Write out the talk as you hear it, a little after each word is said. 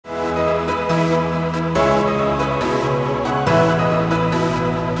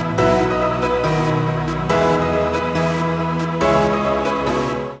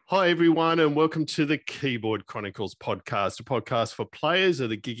everyone, and welcome to the Keyboard Chronicles podcast, a podcast for players of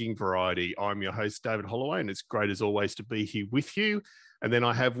the gigging variety. I'm your host, David Holloway, and it's great as always to be here with you. And then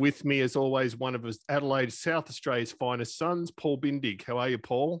I have with me, as always, one of Adelaide, South Australia's finest sons, Paul Bindig. How are you,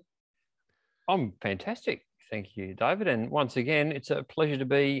 Paul? I'm fantastic. Thank you, David. And once again, it's a pleasure to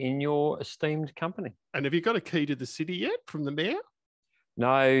be in your esteemed company. And have you got a key to the city yet from the mayor?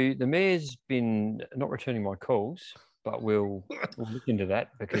 No, the mayor's been not returning my calls, but we'll look into that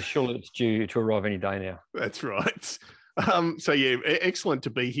because surely it's due to arrive any day now. That's right. Excellent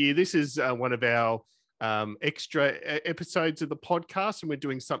to be here. This is one of our extra episodes of the podcast, and we're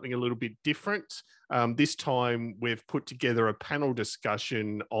doing something a little bit different. This time we've put together a panel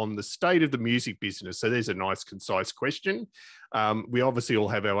discussion on the state of the music business. So there's a nice, concise question. We obviously all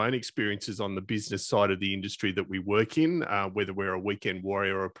have our own experiences on the business side of the industry that we work in, whether we're a weekend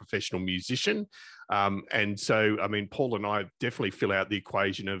warrior or a professional musician. And so, I mean, Paul and I definitely fill out the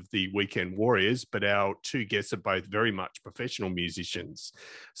equation of the weekend warriors, but our two guests are both very much professional musicians.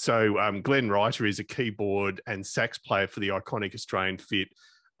 So Glenn Reither is a keyboard and sax player for the iconic Australian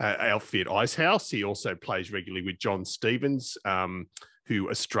outfit Icehouse. He also plays regularly with John Stevens, who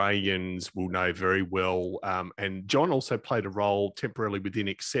Australians will know very well. And John also played a role temporarily within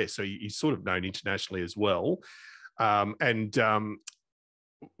Excess, so he's sort of known internationally as well.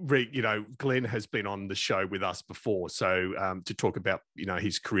 Glenn has been on the show with us before, so to talk about,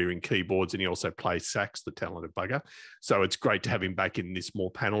 his career in keyboards, and he also plays sax, the talented bugger. So it's great to have him back in this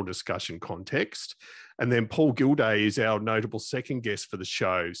more panel discussion context. And then Paul Gildea is our notable second guest for the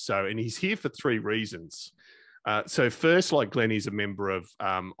show. And he's here for three reasons. So first, like Glenn, he's a member of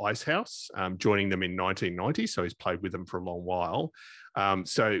Icehouse, joining them in 1990. So he's played with them for a long while.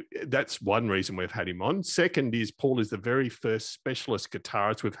 So that's one reason we've had him on. Second is Paul is the very first specialist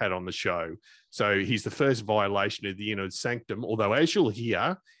guitarist we've had on the show. So he's the first violation of the inner sanctum, although as you'll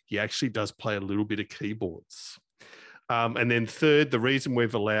hear, he actually does play a little bit of keyboards. And then third, the reason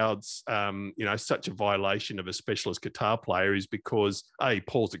we've allowed, such a violation of a specialist guitar player is because,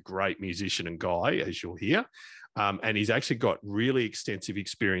 Paul's a great musician and guy, as you'll hear. And he's actually got really extensive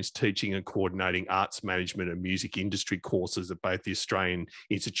experience teaching and coordinating arts management and music industry courses at both the Australian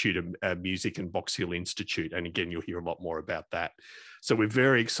Institute of Music and Box Hill Institute. And again, you'll hear a lot more about that. So we're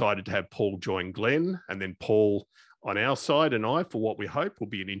very excited to have Paul join Glenn, and then Paul on our side and I for what we hope will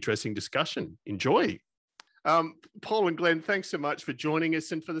be an interesting discussion. Enjoy. Paul and Glenn, thanks so much for joining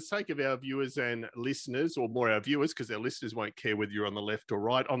us. And for the sake of our viewers and listeners, or more our viewers, because our listeners won't care whether you're on the left or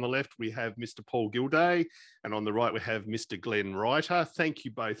right. On the left, we have Mr. Paul Gildea, and on the right, we have Mr. Glenn Reither. Thank you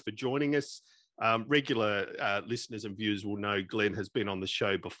both for joining us. Regular listeners and viewers will know Glenn has been on the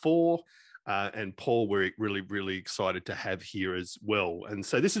show before, and Paul, we're really, really excited to have here as well. And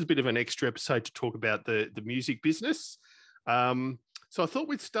so this is a bit of an extra episode to talk about the music business. So I thought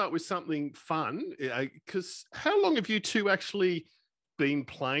we'd start with something fun, because how long have you two actually been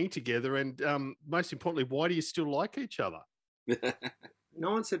playing together? And most importantly, why do you still like each other?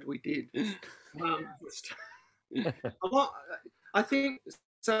 No one said we did. I think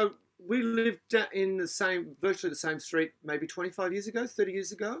so. We lived in virtually the same street, maybe 25 years ago, 30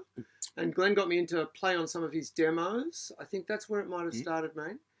 years ago. And Glenn got me into play on some of his demos. I think that's where it might have started,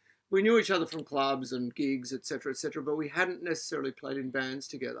 mate. We knew each other from clubs and gigs, et cetera, but we hadn't necessarily played in bands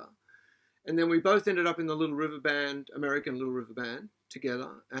together. And then we both ended up in the Little River Band, American Little River Band,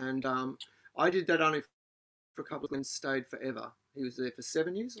 together. And I did that only for a couple of Glenn stayed forever. He was there for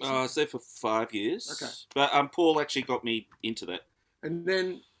 7 years or something? I was there for 5 years. Okay. But Paul actually got me into that. And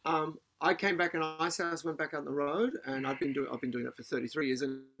then I came back in Icehouse, went back on the road, and I've been doing that for 33 years.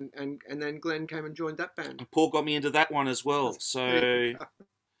 And then Glenn came and joined that band. And Paul got me into that one as well.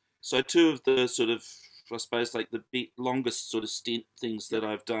 So two of the sort of, I suppose, like the longest sort of stint things that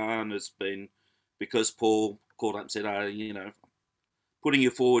I've done has been because Paul called up and said, putting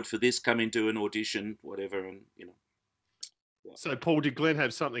you forward for this, come into an audition, whatever, and, Yeah. So, Paul, did Glenn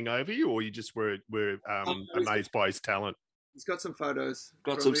have something over you, or you just were amazed by his talent? He's got some photos.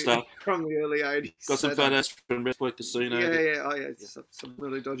 Got some stuff. From the early 80s. Got some photos from Redwood Casino. Yeah. Oh, yeah. Some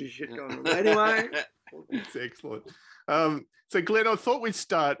really dodgy shit going on. Anyway. That's excellent. So, Glenn, I thought we'd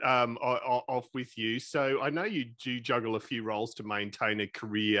start off with you. So I know you do juggle a few roles to maintain a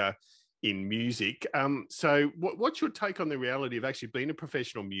career in music. So what's your take on the reality of actually being a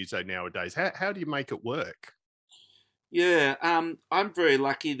professional muso nowadays? How do you make it work? Yeah, I'm very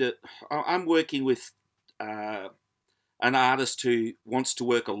lucky that I'm working with an artist who wants to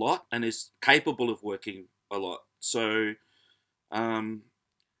work a lot and is capable of working a lot. So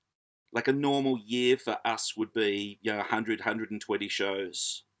like a normal year for us would be 100, 120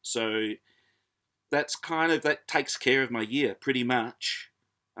 shows. So that takes care of my year pretty much.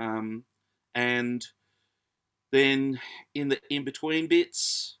 And then in the in-between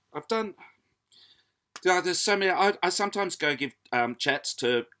bits, I've done... There's so many. I sometimes go give chats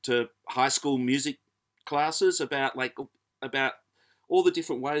to high school music classes about all the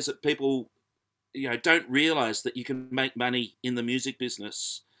different ways that people, don't realise that you can make money in the music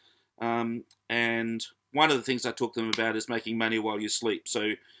business. And one of the things I talk to them about is making money while you sleep.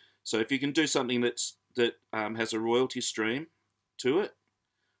 So if you can do something that has a royalty stream to it,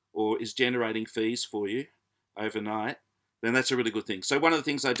 or is generating fees for you overnight, then that's a really good thing. So one of the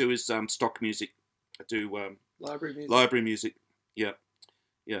things I do is stock music. I do library music. Yeah.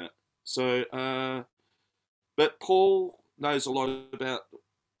 So, but Paul knows a lot about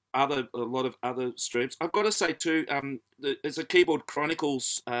a lot of other streams. I've got to say too, there's a keyboard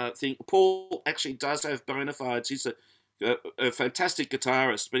Chronicles thing. Paul actually does have bona fides. He's a fantastic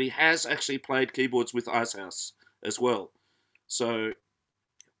guitarist, but he has actually played keyboards with Icehouse as well. So,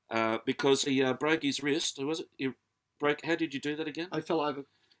 because he broke his wrist, was it? How did you do that again? I fell over.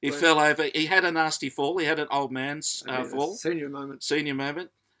 He fell over. He had a nasty fall. He had an old man's fall. Senior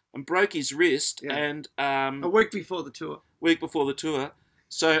moment. And broke his wrist. Yeah. And a week before the tour.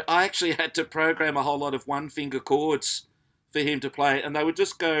 So I actually had to program a whole lot of one-finger chords for him to play, and they would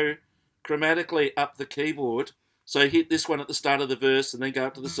just go chromatically up the keyboard. So hit this one at the start of the verse, and then go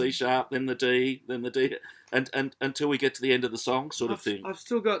up to the C sharp, then the D, and until we get to the end of the song, sort of thing. I've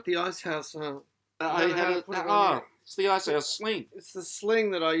still got the Icehouse. It's the Icehouse sling. It's the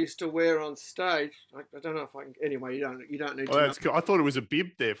sling that I used to wear on stage. I don't know if I can. Anyway, you don't need to. That's cool. I thought it was a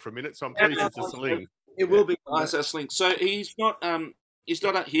bib there for a minute, so I'm pleased it's a sling. It will be Icehouse sling. So he's not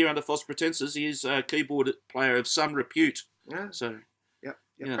up here under false pretenses. He is a keyboard player of some repute. Yeah. So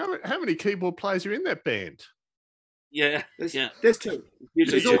yeah. How many keyboard players are in that band? Yeah. There's two.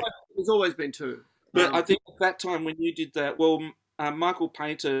 There's always been two. But I think at that time when you did that, well, Michael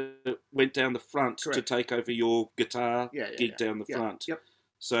Painter went down the front to take over your guitar gig down the front. Yep.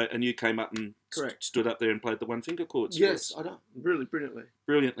 So, and you came up and stood up there and played the one-finger chords. Yes, I know. Really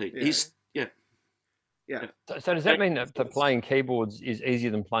brilliantly. Yeah. Yeah. So does that mean that playing keyboards is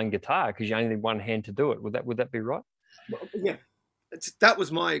easier than playing guitar because you only need one hand to do it? Would that be right? Well, yeah. That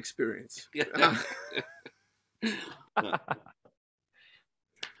was my experience. Yeah.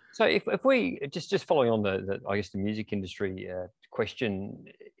 So if we just following on the I guess the music industry question,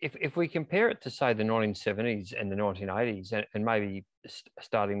 if we compare it to say the 1970s and the 1980s, and maybe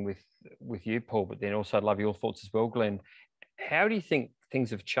starting with you, Paul, but then also I'd love your thoughts as well, Glenn. How do you think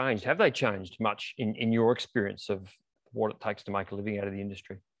things have changed? Have they changed much in your experience of what it takes to make a living out of the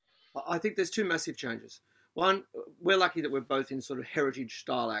industry? I think there's two massive changes. One, we're lucky that we're both in sort of heritage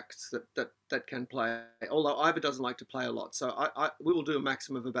style acts that can play. Although Ivor doesn't like to play a lot, so we will do a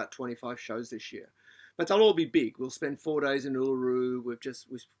maximum of about 25 shows this year, but they'll all be big. We'll spend 4 days in Uluru.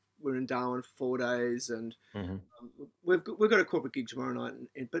 We're in Darwin for 4 days, and we've got a corporate gig tomorrow night.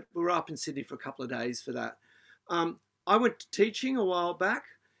 But we're up in Sydney for a couple of days for that. I went to teaching a while back.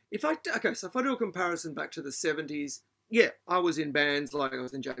 If I do a comparison back to the 70s. Yeah, I was in bands, like I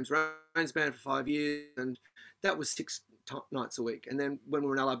was in James Rain's band for 5 years, and that was 6 nights a week. And then when we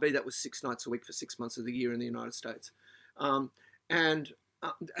were in LRB, that was 6 nights a week for 6 months of the year in the United States. And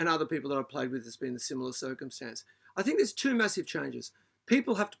other people that I've played with has been a similar circumstance. I think there's two massive changes.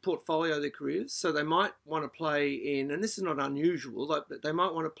 People have to portfolio their careers, so they might want to play in, and this is not unusual, like they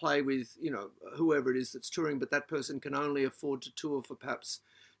might want to play with, whoever it is that's touring, but that person can only afford to tour for perhaps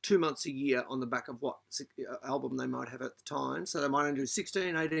 2 months a year on the back of what album they might have at the time. So they might only do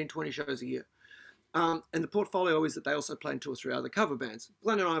 16, 18, 20 shows a year. And the portfolio is that they also play in 2 or 3 other cover bands.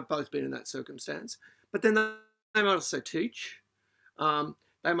 Glenn and I have both been in that circumstance. But then they might also teach.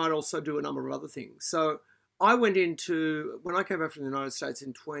 They might also do a number of other things. So I went into, when I came back from the United States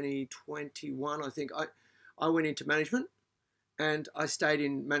in 2021, I think, I went into management. And I stayed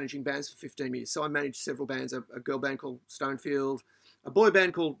in managing bands for 15 years. So I managed several bands, a girl band called Stonefield, a boy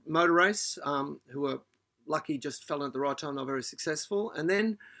band called Motor Race, who were lucky, just fell in at the right time, not very successful. And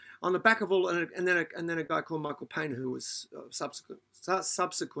then on the back of all, and then a guy called Michael Payne, who was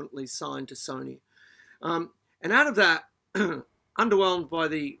subsequently signed to Sony. And out of that, underwhelmed by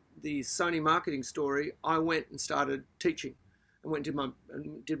the Sony marketing story, I went and started teaching. I went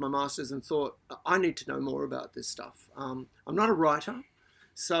and did my master's and thought, I need to know more about this stuff. I'm not a writer,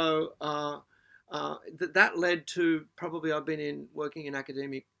 so that led to probably I've been working in the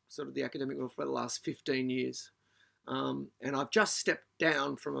academic world for the last 15 years. And I've just stepped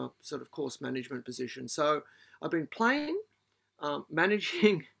down from a sort of course management position. So I've been playing,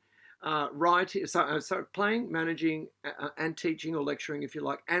 managing, playing, managing, and teaching or lecturing, if you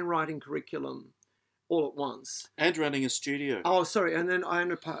like, and writing curriculum all at once. And running a studio. Oh, sorry. And then I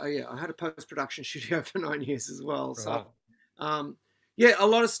had a post-production studio for 9 years as well. Right. So, yeah, a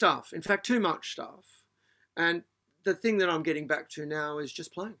lot of stuff. In fact, too much stuff. And the thing that I'm getting back to now is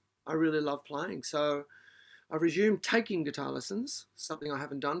just playing. I really love playing. So I've resumed taking guitar lessons, something I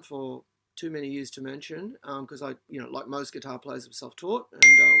haven't done for too many years to mention, because I, like most guitar players, I'm self-taught,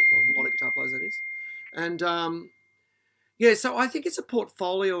 and a lot of guitar players, that is. And yeah, so I think it's a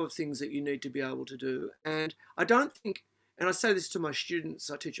portfolio of things that you need to be able to do. And I don't think, and I say this to my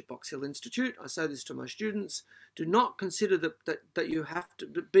students, I teach at Box Hill Institute, I say this to my students, do not consider that you have to,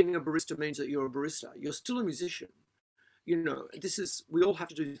 that being a barista means that you're a barista. You're still a musician. We all have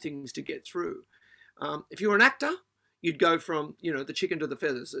to do things to get through. If you're an actor, you'd go from, the chicken to the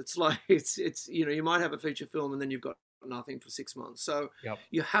feathers. It's like, you might have a feature film and then you've got nothing for 6 months. So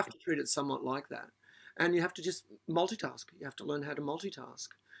you have to treat it somewhat like that. And you have to just multitask. You have to learn how to multitask.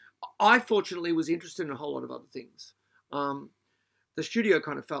 I fortunately was interested in a whole lot of other things. The studio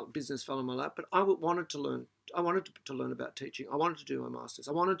kind of business fell in my lap, but I wanted to learn. I wanted to learn about teaching. I wanted to do my masters.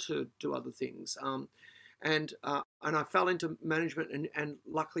 I wanted to do other things. And I fell into management and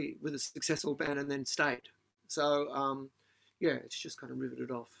luckily with a successful band and then stayed. So yeah, it's just kind of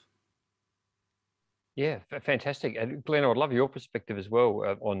riveted off. Yeah, fantastic. And Glenn, I'd love your perspective as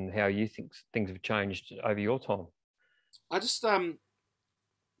well on how you think things have changed over your time. I just,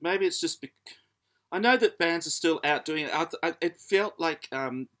 maybe it's just, I know that bands are still out doing it. It felt like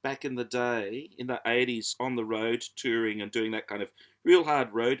back in the day, in the 80s, on the road touring and doing that kind of real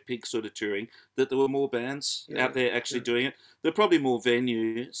hard road pig sort of touring, that there were more bands out there actually doing it. There were probably more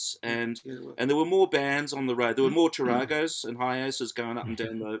venues and there were more bands on the road. There were more Taragos and Hiaces going up and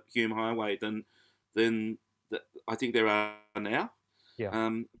down the Hume Highway than I think there are now. Yeah.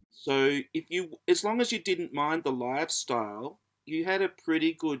 So as long as you didn't mind the lifestyle, you had a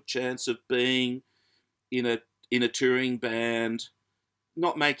pretty good chance of being in a touring band,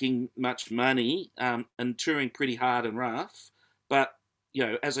 not making much money, and touring pretty hard and rough. But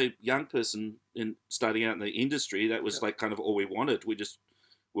as a young person starting out in the industry, that was like kind of all we wanted. We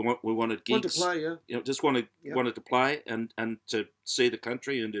wanted gigs. Wanted to play, yeah. Just wanted to play and to see the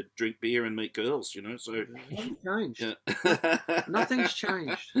country and to drink beer and meet girls. So nothing changed. Yeah. Nothing's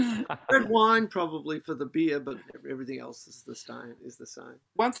changed. Red wine probably for the beer, but everything else is the same.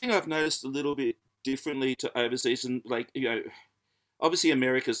 One thing I've noticed a little bit differently to overseas, and obviously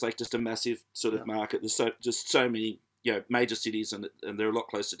America's like just a massive sort of market. There's so many major cities and they're a lot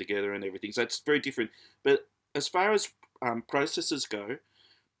closer together and everything. So it's very different. But as far as processes go,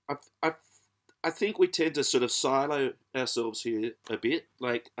 I think we tend to sort of silo ourselves here a bit.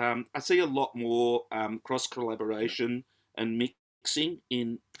 Like I see a lot more cross collaboration and mixing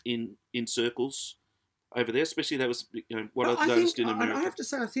in circles over there. Especially that was what I noticed in America. I have to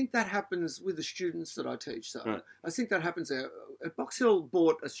say, I think that happens with the students that I teach. So right. I think that happens there. Box Hill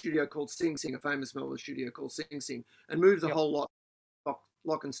bought a studio called Sing Sing, a famous Melbourne studio called Sing Sing, and moved the whole lot,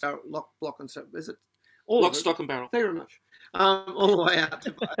 block and star, is it? Lock, stock and barrel. Thank you very much. All the way out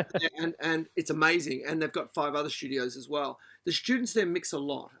to and it's amazing. And they've got 5 other studios as well. The students there mix a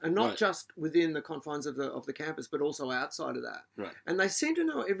lot, and not just within the confines of the campus, but also outside of that. Right. And they seem to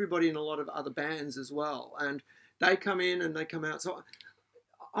know everybody in a lot of other bands as well. And they come in and they come out. So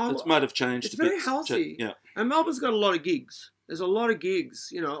it might have changed. It's very healthy. Yeah. And Melbourne's got a lot of gigs. There's a lot of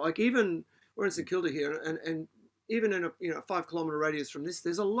gigs. Like even we're in St Kilda here, and even in a 5-kilometre radius from this,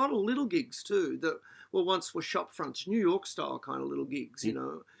 there's a lot of little gigs too that once were shop fronts, New York style kind of little gigs.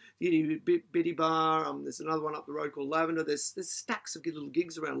 The Itty Bitty Bar. There's another one up the road called Lavender. There's stacks of little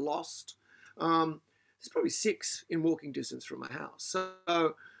gigs around Lost. There's probably 6 in walking distance from my house.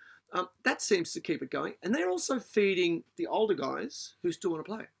 So that seems to keep it going. And they're also feeding the older guys who still want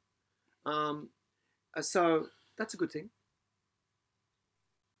to play. So that's a good thing.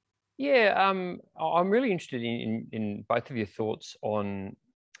 Yeah, I'm really interested in both of your thoughts on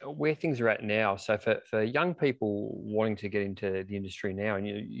where things are at now. So for young people wanting to get into the industry now, and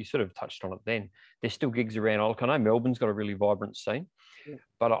you sort of touched on it then, there's still gigs around. Look, I know Melbourne's got a really vibrant scene,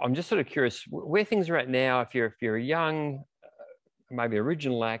 but I'm just sort of curious where things are at now. If you're a young, maybe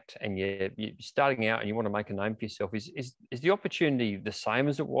original act, and you're starting out and you want to make a name for yourself, is the opportunity the same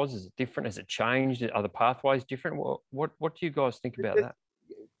as it was? Is it different? Has it changed? Are the pathways different? What do you guys think about that?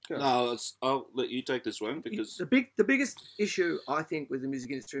 No, I'll let you take this one because the biggest issue I think with the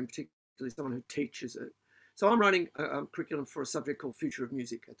music industry, in particular, is someone who teaches it. So I'm running a curriculum for a subject called Future of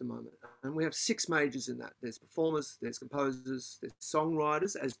Music at the moment, and we have 6 majors in that. There's performers, there's composers, there's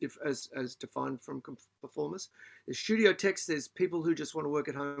songwriters as defined from performers. There's studio techs. There's people who just want to work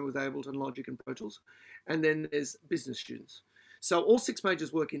at home with Ableton, Logic, and Pro Tools, and then there's business students. So all 6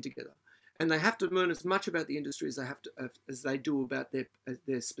 majors work in together. and they have to learn as much about the industry as they do about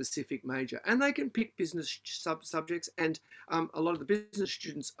their specific major. And they can pick business subjects, and a lot of the business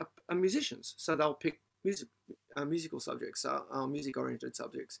students are musicians, so they'll pick musical subjects, music-oriented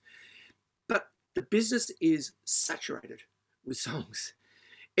subjects. But the business is saturated with songs.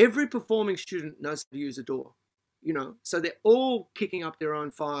 Every performing student knows how to use a DAW, so they're all kicking up their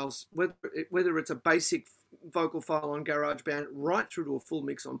own files, whether it's a basic vocal file on GarageBand right through to a full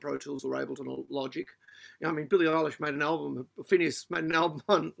mix on Pro Tools or Ableton or Logic. Billie Eilish made an album, Phineas made an album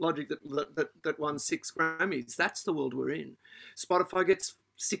on Logic that won 6 Grammys. That's the world we're in. Spotify gets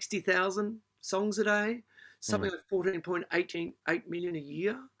 60,000 songs a day, something like 14.8 million a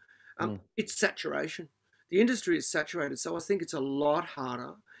year. It's saturation. The industry is saturated, so I think it's a lot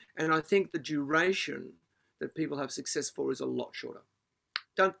harder, and I think the duration that people have success for is a lot shorter.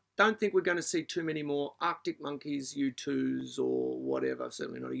 Don't think we're going to see too many more Arctic Monkeys, U2s, or whatever.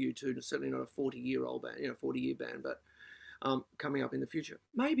 Certainly not a U2, certainly not a 40-year-old band, 40-year band, but coming up in the future,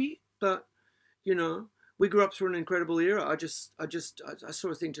 maybe. But we grew up through an incredible era. I saw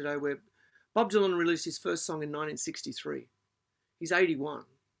a thing today where Bob Dylan released his first song in 1963. He's 81.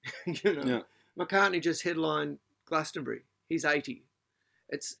 Yeah. McCartney just headlined Glastonbury. He's 80.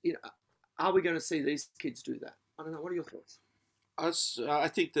 It's are we going to see these kids do that? I don't know. What are your thoughts? I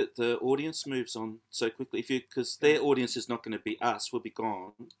think that the audience moves on so quickly because their audience is not going to be us. We'll be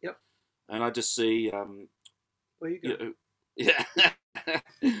gone. Yep. And I just see. Where you go? Yeah.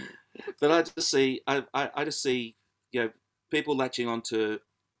 But I just see. I just see. People latching onto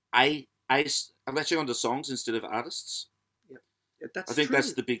latching onto songs instead of artists. That's I think true.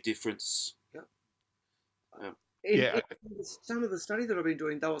 that's the big difference. In some of the study that I've been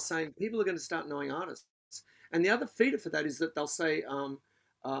doing, they were saying people are going to start knowing artists. And the other feeder for that is that they'll say,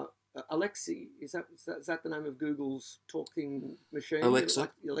 Alexi, is that the name of Google's talking machine? Alexa.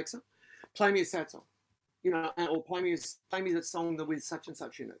 Alexa, play me a sad song. Or play me that song with such and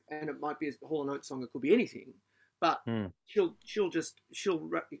such in it. And it might be a Hall & Oates song, it could be anything. But she'll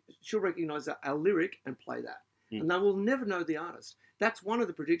recognize a lyric and play that. And they will never know the artist. That's one of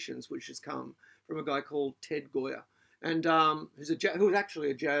the predictions which has come from a guy called Ted Goyer, and who was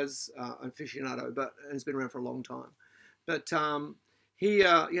actually a jazz aficionado, but has been around for a long time. But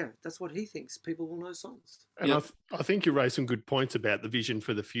that's what he thinks. People will know songs. And I think you raised some good points about the vision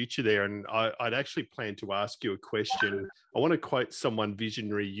for the future there. And I'd actually planned to ask you a question. I want to quote someone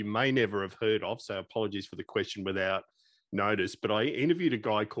visionary you may never have heard of, so apologies for the question without notice, but I interviewed a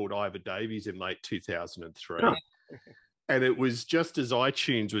guy called Ivor Davies in late 2003. And it was just as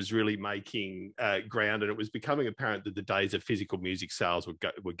iTunes was really making ground, and it was becoming apparent that the days of physical music sales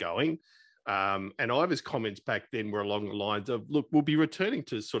were going. And Ivor's comments back then were along the lines of, look, we'll be returning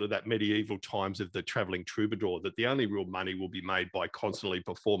to sort of that medieval times of the traveling troubadour, that the only real money will be made by constantly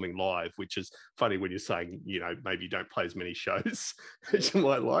performing live, which is funny when you're saying, maybe you don't play as many shows as you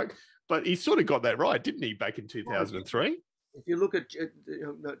might like. But he sort of got that right, didn't he, back in 2003? If you look at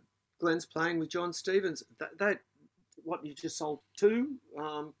Glenn's playing with John Stevens, that what you just sold 2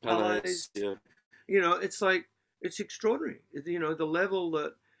 Palais. Yeah. It's like, it's extraordinary. The level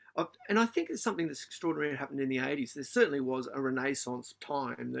that, and I think it's something that's extraordinary that happened in the 80s. There certainly was a renaissance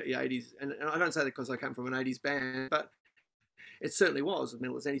time, the 80s, and I don't say that because I came from an 80s band, but it certainly was.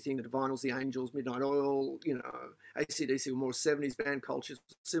 It was anything, the Divinyls, the Angels, Midnight Oil, AC/DC were more 70s band cultures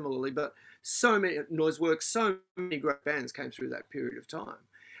similarly, but so many, Noiseworks, so many great bands came through that period of time.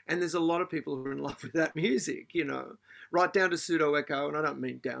 And there's a lot of people who are in love with that music, right down to Pseudo Echo, and I don't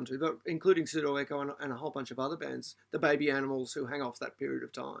mean down to, but including Pseudo Echo and a whole bunch of other bands, the Baby Animals, who hang off that period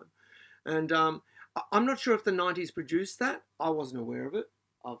of time. And I'm not sure if the 90s produced that. I wasn't aware of it.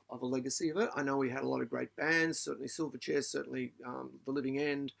 Of a legacy of it. I know we had a lot of great bands, certainly Silverchair, certainly The Living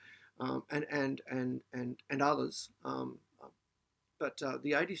End, and others. But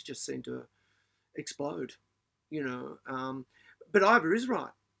the 80s just seemed to explode, But Ivor is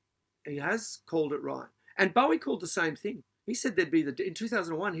right. He has called it right. And Bowie called the same thing. He said in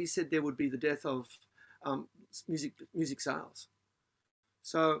 2001, he said there would be the death of music sales.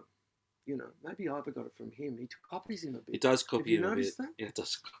 So, maybe Ivor got it from him. He copies him a bit. It does copy him a bit. Have you noticed that? Yeah, it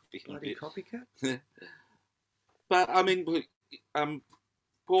does copy him Bloody a bit. copycat. But, I mean,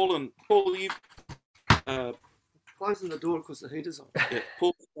 Paul, you... Closing the door because the heater's on. Yeah,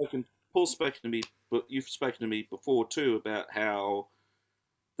 Paul's spoken to me, but you've spoken to me before too about how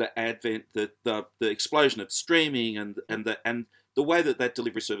the advent, the explosion of streaming and the way that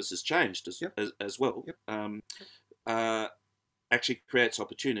delivery service has changed as well. Yep. Actually creates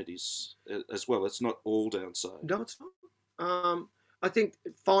opportunities as well. It's not all downside. No, it's not. I think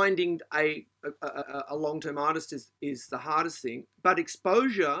finding a long-term artist is the hardest thing, but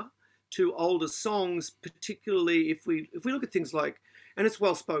exposure to older songs, particularly if we look at things like, and it's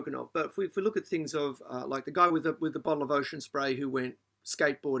well spoken of, but if we look at things of like the guy with the bottle of ocean spray who went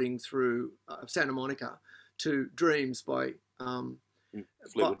skateboarding through Santa Monica to Dreams by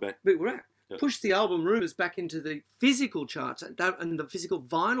Fleetwood Mac. Yep. Pushed the album Rumours back into the physical charts and the physical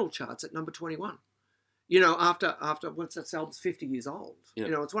vinyl charts at number 21. You know, after once that album's 50 years old. Yep.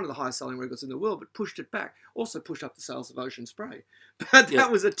 You know, it's one of the highest selling records in the world, but pushed it back. Also pushed up the sales of Ocean Spray. But that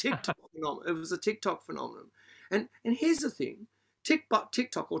was a TikTok phenomenon. It was a TikTok phenomenon. And here's the thing.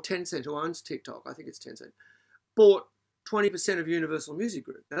 TikTok or Tencent, who owns TikTok, I think it's Tencent, bought 20% of Universal Music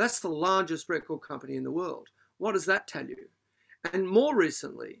Group. Now, that's the largest record company in the world. What does that tell you? And more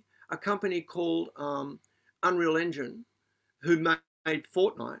recently, a company called Unreal Engine, who made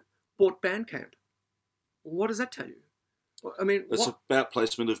Fortnite, bought Bandcamp. What does that tell you? I mean, it's about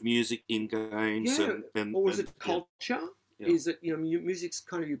placement of music in games. Yeah. Or is it culture? Yeah. Is it, you know, music's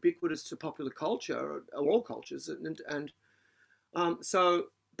kind of ubiquitous to popular culture, or all cultures, so,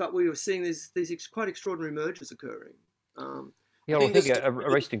 but we were seeing these quite extraordinary mergers occurring. Yeah, well, I think a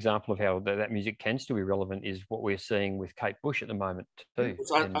recent example of how that music can still be relevant is what we're seeing with Kate Bush at the moment too.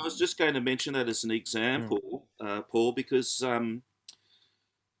 I was just going to mention that as an example, Paul, because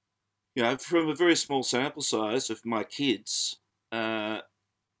you know, from a very small sample size of my kids,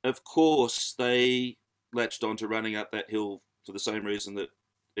 of course they latched on to Running Up That Hill for the same reason that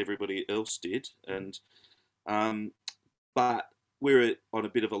everybody else did, and but we're on a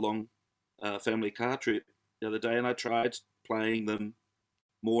bit of a long family car trip the other day, and I tried playing them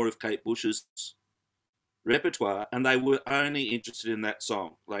more of Kate Bush's repertoire, and they were only interested in that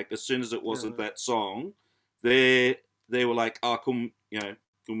song. Like, as soon as it wasn't that song, they were like, "Oh, can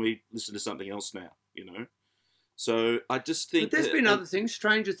we listen to something else now?" You know. So I just think. But there's been other things.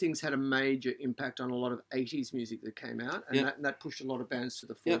 Stranger Things had a major impact on a lot of 80s music that came out, and that pushed a lot of bands to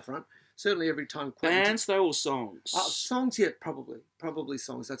the forefront. Certainly, every time bands, though, or songs? Songs, yeah, probably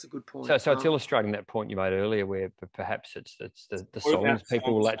songs. That's a good point. So it's illustrating that point you made earlier, where perhaps it's the songs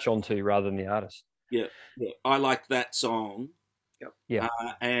people will latch onto rather than the artist. Yeah, I like that song. Yep. Yeah.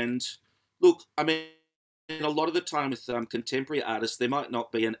 And look, I mean, a lot of the time with contemporary artists, there might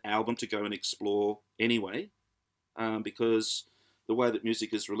not be an album to go and explore anyway, because the way that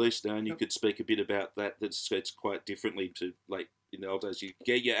music is released now, and you could speak a bit about that, it's quite differently to, like, in the old days, you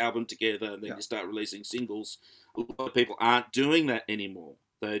get your album together and then you start releasing singles. A lot of people aren't doing that anymore.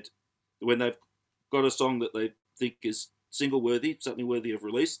 When they've got a song that they think is single worthy, something worthy of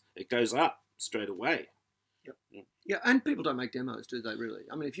release, it goes up straight away. Yep. Yeah, and people don't make demos, do they? Really?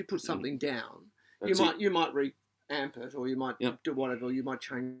 I mean, if you put something down, you might reamp it, or you might do whatever. You might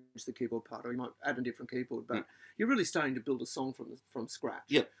change the keyboard part, or you might add a different keyboard. But you're really starting to build a song from scratch.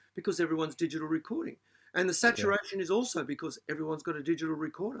 Yeah. Because everyone's digital recording. And the saturation is also because everyone's got a digital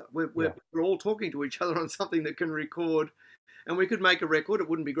recorder. We're all talking to each other on something that can record, and we could make a record. It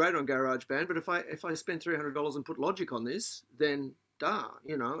wouldn't be great on GarageBand, but if I spend $300 and put Logic on this, then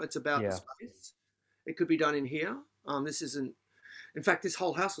it's about the space. It could be done in here. This isn't. In fact, this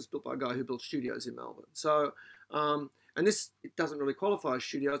whole house was built by a guy who built studios in Melbourne. So, and it doesn't really qualify as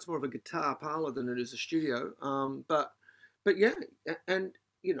studio. It's more of a guitar parlor than it is a studio. But yeah, and.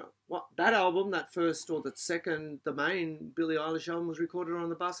 You know what? That album, that first or that second, the main Billie Eilish album was recorded on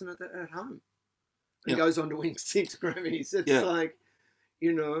the bus and at home. It goes on to win 6 Grammys. It's like,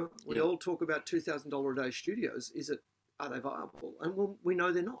 we all talk about $2,000 a day studios. Are they viable? And we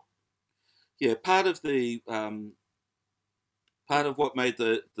know they're not. Yeah, part of what made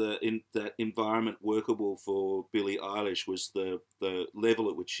that environment workable for Billie Eilish was the level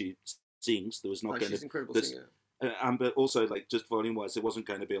at which she sings. There was not going to. She's an incredible singer. But also, like, just volume-wise, there wasn't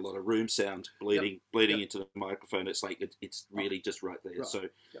going to be a lot of room sound bleeding into the microphone. It's like it's really just right there.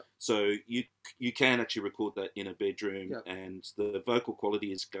 Right. So you can actually record that in a bedroom, and the vocal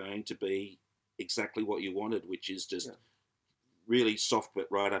quality is going to be exactly what you wanted, which is just really soft but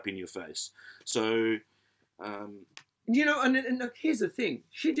right up in your face. So, and here's the thing: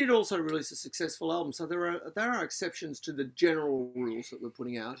 she did also release a successful album. So there are exceptions to the general rules that we're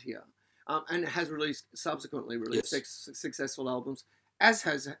putting out here. And has subsequently released successful albums, as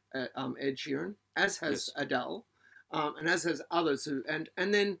has Ed Sheeran, as has Adele, and as has others and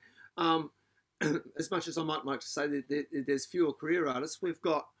then as much as I might like to say that there's fewer career artists, we've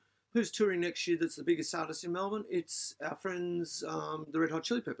got who's touring next year that's the biggest artist in Melbourne. It's our friends, the Red Hot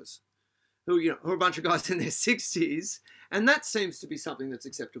Chili Peppers, who are a bunch of guys in their 60s, and that seems to be something that's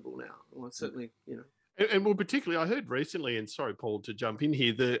acceptable now. Well, certainly, And well, particularly, I heard recently, and sorry, Paul, to jump in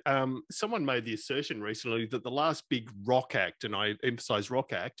here, that someone made the assertion recently that the last big rock act, and I emphasize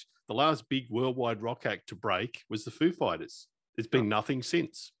rock act, the last big worldwide rock act to break was the Foo Fighters. There's been nothing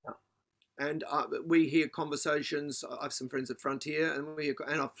since. And we hear conversations. I have some friends at Frontier, and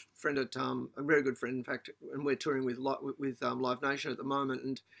and a friend at a very good friend, in fact, and we're touring with Live Nation at the moment,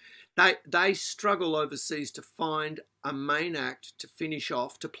 and they struggle overseas to find a main act to finish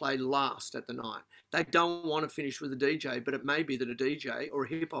off, to play last at the night. They don't want to finish with a DJ, but it may be that a DJ or a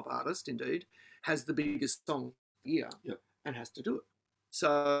hip hop artist, indeed, has the biggest song here and has to do it.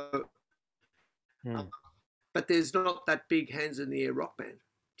 So, but there's not that big hands in the air rock band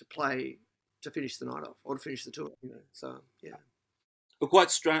to play to finish the night off or to finish the tour. So yeah. Well,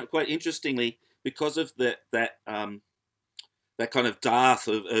 quite interestingly, because of that kind of dearth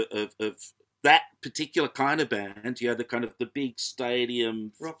of that particular kind of band, the kind of the big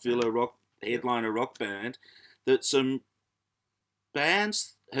stadium filler rock headliner rock band, that some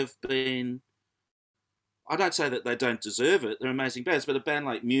bands have been. I don't say that they don't deserve it; they're amazing bands. But a band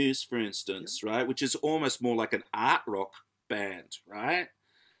like Muse, for instance, right, which is almost more like an art rock band, right?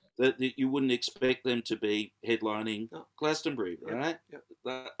 That you wouldn't expect them to be headlining Glastonbury, right?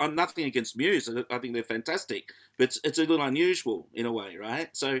 I'm nothing against Muse. I think they're fantastic, but it's a little unusual in a way, right?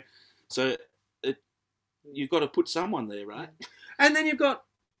 So you've got to put someone there, right? And then you've got,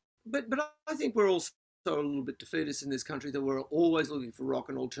 but I think we're also a little bit defeatist in this country, that we're always looking for rock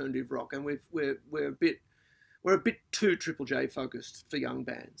and alternative rock, and we're a bit too Triple J focused for young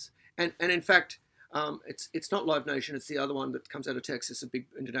bands, and in fact. It's not Live Nation, it's the other one that comes out of Texas, a big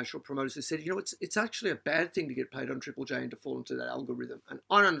international promoter, who said, it's actually a bad thing to get paid on Triple J and to fall into that algorithm. And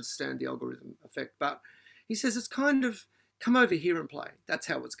I don't understand the algorithm effect, but he says it's kind of come over here and play. That's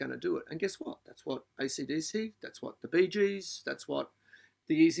how it's going to do it. And guess what? That's what AC/DC, that's what the Bee Gees, that's what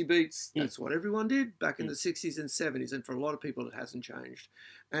the Easy Beats, that's what everyone did back in the 60s and 70s. And for a lot of people, it hasn't changed.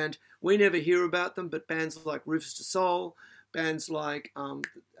 And we never hear about them, but bands like Rufus Du Sol, bands like our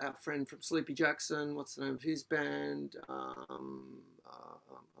friend from Sleepy Jackson, what's the name of his band? I'm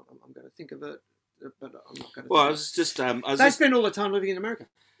going to think of it, but I'm not going to. Well, I was just. They spend all the time living in America.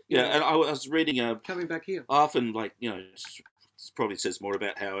 Yeah, and I was reading. Coming back here. Often, it probably says more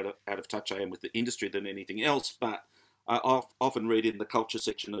about how out of touch I am with the industry than anything else, but I often read in the culture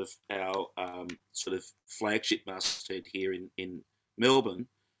section of our sort of flagship masthead here in Melbourne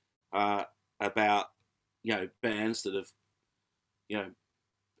about bands that have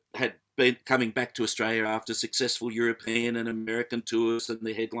had been coming back to Australia after successful European and American tours, and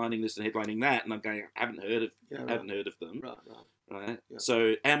they're headlining this and headlining that, and I'm going, I haven't heard of them. Right. Yeah.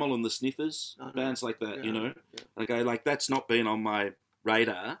 So Amel and the Sniffers, bands like that, I go, like, that's not been on my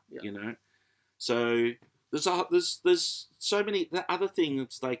radar, So there's so many other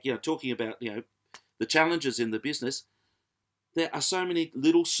things, like, talking about, the challenges in the business. There are so many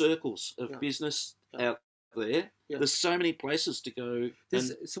little circles of business out there. Yeah. There's so many places to go.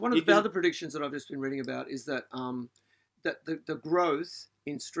 So one of the other predictions that I've just been reading about is that that the growth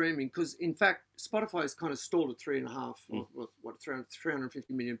in streaming, because in fact Spotify is kind of stalled at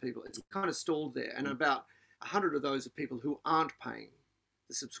 350 million people. It's kind of stalled there, and about 100 of those are people who aren't paying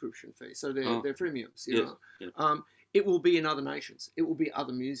the subscription fee, so they're freemiums. It will be in other nations. It will be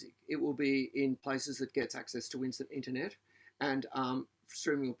other music. It will be in places that gets access to internet, and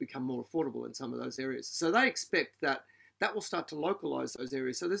streaming will become more affordable in some of those areas. So they expect that will start to localize those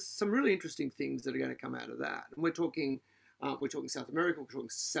areas. So there's some really interesting things that are going to come out of that. And we're talking South America, we're talking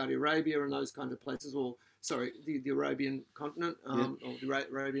Saudi Arabia and those kinds of places, or sorry, the Arabian continent, or the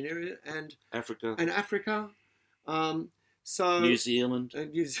Arabian area, and Africa. So New Zealand,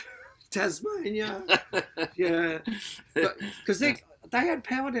 Tasmania, because they had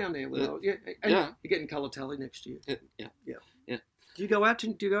power down there. You're getting colour tally next year. Yeah. Do you go out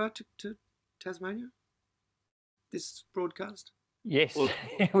to Tasmania? This broadcast? Yes,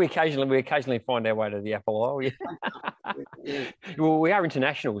 we occasionally find our way to the Apple Isle. Well, we are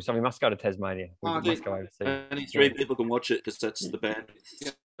international, so we must go to Tasmania. We must go overseas. Only 3 people can watch it because that's the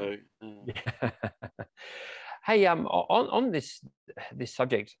bandwidth. So, Hey, on this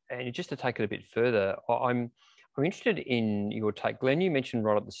subject, and just to take it a bit further, I'm interested in your take, Glenn. You mentioned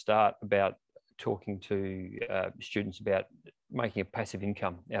right at the start about talking to students about making a passive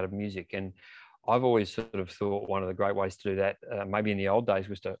income out of music, and I've always sort of thought one of the great ways to do that, maybe in the old days,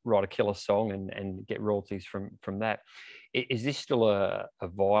 was to write a killer song and get royalties from that. Is this still a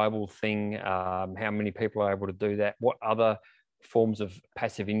viable thing? How many people are able to do that? What other forms of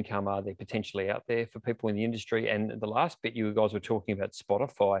passive income are there potentially out there for people in the industry? And the last bit, you guys were talking about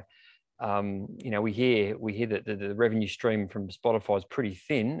Spotify. We hear that the revenue stream from Spotify is pretty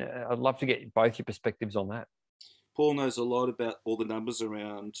thin. I'd love to get both your perspectives on that. Paul knows a lot about all the numbers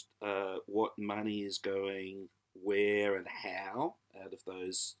around what money is going where and how out of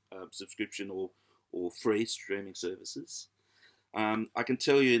those subscription or free streaming services. I can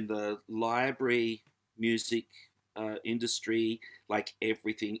tell you in the library music industry, like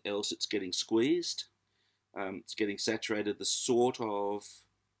everything else, it's getting squeezed. It's getting saturated. The sort of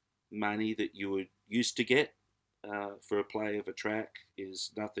money that you would used to get for a play of a track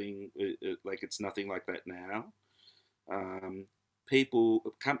is nothing like it's nothing like that now.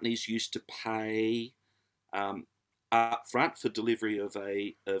 Companies used to pay up front for delivery of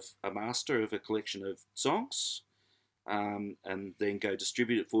a master of a collection of songs, and then go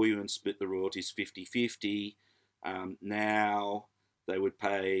distribute it for you and split the royalties 50-50. Now they would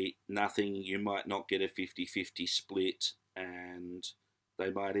pay nothing. You might not get a 50-50 split, and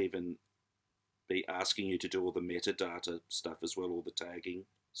they might even be asking you to do all the metadata stuff as well, all the tagging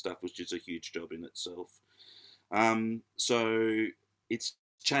stuff, which is a huge job in itself. So it's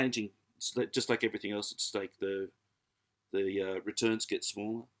changing. It's just like everything else. It's like the returns get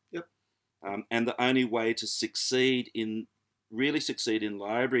smaller. Yep. And the only way to really succeed in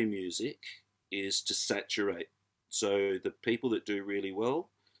library music is to saturate. So the people that do really well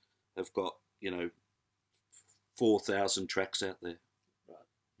have got 4,000 tracks out there.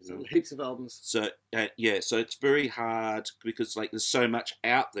 So heaps of albums. So so it's very hard because there's so much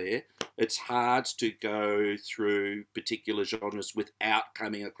out there. It's hard to go through particular genres without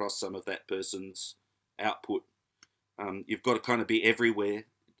coming across some of that person's output. You've got to kind of be everywhere,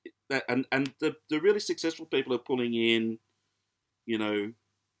 and the really successful people are pulling in,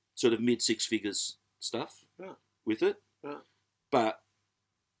 sort of mid six figures stuff with it. But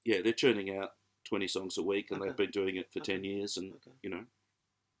they're churning out 20 songs a week, and they've been doing it for 10 years, and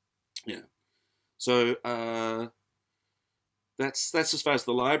So that's as far as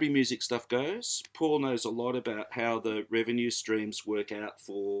the library music stuff goes. Paul knows a lot about how the revenue streams work out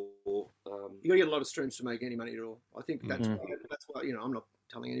for. You got to get a lot of streams to make any money at all. I think that's why I'm not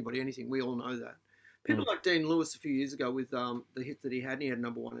telling anybody anything. We all know that. People like Dean Lewis a few years ago with the hit that he had, and he had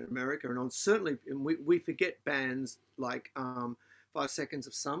 #1 in America, and we forget bands like 5 Seconds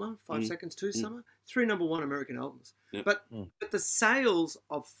of Summer, 5 Seconds to Summer, 3 #1 American albums. Yep. But the sales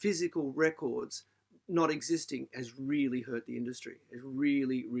of physical records not existing has really hurt the industry. It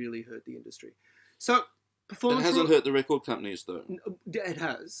really, really hurt the industry. So performance. It hasn't hurt the record companies though. It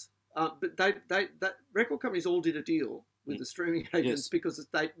has, but that record companies all did a deal with the streaming agents because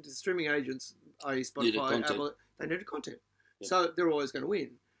the streaming agents, i.e. Spotify, Apple, they needed content. Yeah. So they're always going to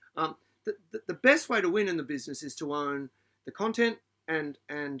win. The best way to win in the business is to own the content and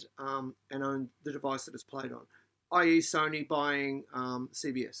own the device that it's played on, i.e. Sony buying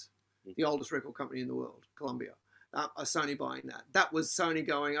CBS, the oldest record company in the world, Columbia. Sony buying that. That was Sony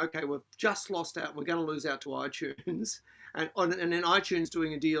going, okay, we've just lost out. We're going to lose out to iTunes. And then iTunes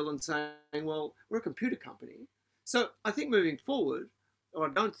doing a deal and saying, well, we're a computer company. So I think moving forward, or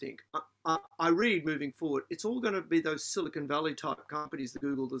I don't think, I read moving forward, it's all going to be those Silicon Valley type companies, the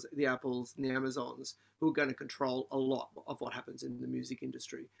Googles, the Apples, and the Amazons, who are going to control a lot of what happens in the music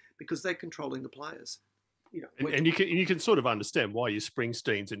industry because they're controlling the players. And you can sort of understand why your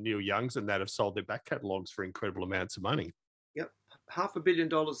Springsteens and Neil Youngs and that have sold their back catalogues for incredible amounts of money. Yep, $500 million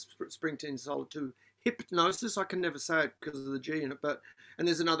Springsteen sold to Hypnosis. I can never say it because of the G in it, and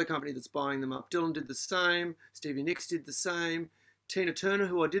there's another company that's buying them up. Dylan did the same. Stevie Nicks did the same. Tina Turner,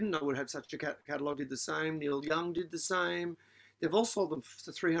 who I didn't know would have such a catalogue, did the same. Neil Young did the same. They've all sold them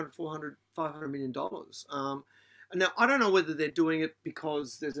for $300, $400, $500 million. Now, I don't know whether they're doing it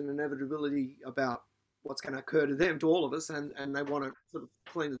because there's an inevitability about what's going to occur to them, to all of us, and they want to sort of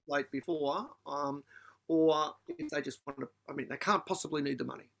clean the slate before, or if they just want to. I mean, they can't possibly need the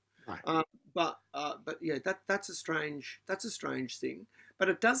money. Right. But yeah, that's a strange thing. But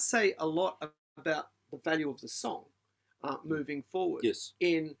it does say a lot about the value of the song moving forward. Yes.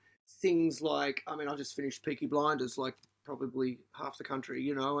 In things like, I mean, I just finished Peaky Blinders, like probably half the country,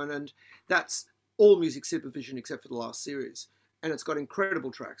 and that's all music supervision except for the last series. And it's got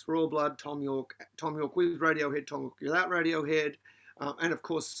incredible tracks. Royal Blood, Tom York with Radiohead, Tom York without Radiohead, and of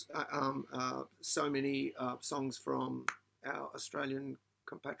course so many songs from our Australian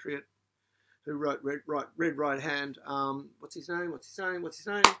compatriot who wrote Red Right Hand. What's his name?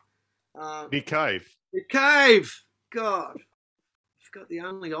 Nick Cave. Nick Cave. God, I've got the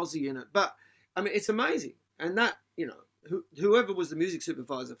only Aussie in it. But I mean, it's amazing. And that, whoever was the music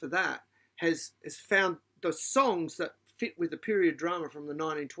supervisor for that has found the songs that fit with the period drama from the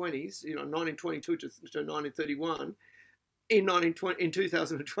 1920s, 1922 to 1931, in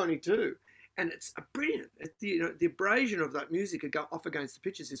 2022, and it's brilliant. The abrasion of that music off against the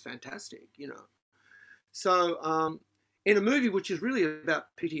pictures is fantastic, So in a movie which is really about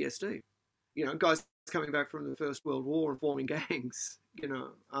PTSD, guys coming back from the First World War and forming gangs,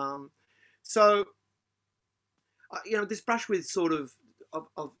 So this brush with sort of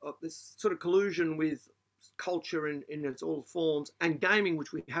this sort of collusion with culture in its all forms, and gaming,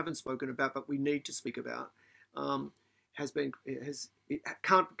 which we haven't spoken about but we need to speak about, it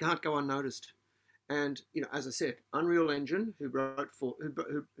can't go unnoticed. And as I said, Unreal Engine, who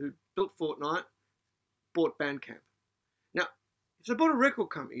built Fortnite, bought Bandcamp. Now, if they bought a record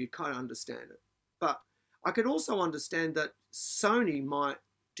company, you'd kind of understand it. But I could also understand that Sony might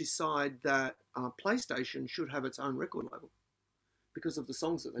decide that PlayStation should have its own record label because of the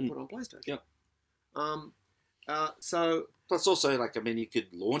songs that they put on PlayStation. Yeah. So plus also, you could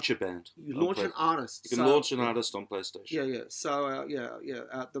launch a band. You launch an artist. You can launch an artist on PlayStation. Yeah. So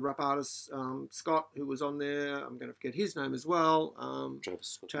the rap artist Scott, who was on there, I'm going to forget his name as well.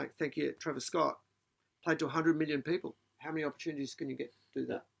 Travis Scott. Thank you, Travis Scott. Played to 100 million people. How many opportunities can you get to do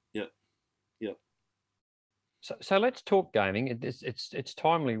that? Yeah. So let's talk gaming. It's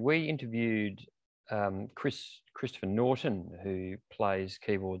timely. We interviewed Christopher Norton, who plays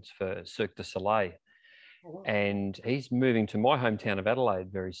keyboards for Cirque du Soleil. Oh, wow. And he's moving to my hometown of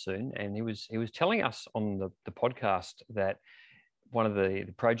Adelaide very soon. And he was telling us on the podcast that one of the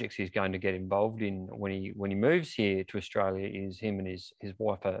projects he's going to get involved in when he moves here to Australia is him and his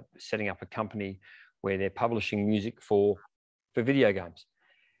wife are setting up a company where they're publishing music for video games.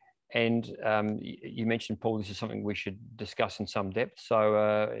 And you mentioned, Paul, this is something we should discuss in some depth.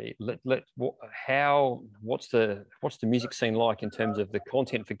 So what's the music scene like in terms of the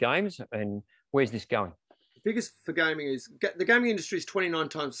content for games, and where's this going? The biggest for gaming is the gaming industry is 29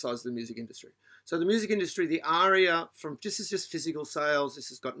 times the size of the music industry. So the music industry, the area from this is just physical sales. This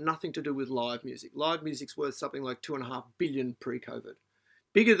has got nothing to do with live music. Live music's worth something like $2.5 billion pre-COVID,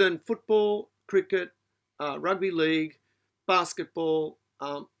 bigger than football, cricket, rugby league, basketball.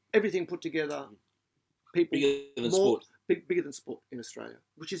 Everything put together, people bigger than sport in Australia,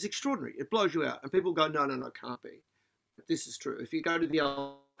 which is extraordinary. It blows you out, and people go, no, can't be. But this is true. If you go to the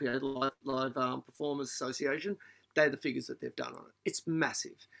LPA, Live Performers Association, they're the figures that they've done on it. It's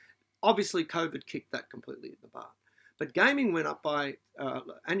massive. Obviously, COVID kicked that completely in the butt. But gaming went up by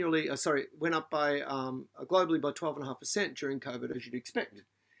globally by 12.5% during COVID, as you'd expect.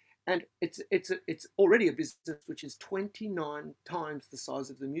 And it's already a business which is 29 times the size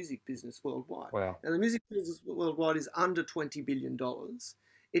of the music business worldwide. Wow. And the music business worldwide is under $20 billion.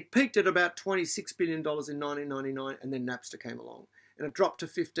 It peaked at about $26 billion in 1999, and then Napster came along, and it dropped to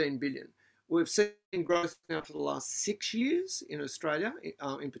 $15 billion. We've seen growth now for the last 6 years in Australia,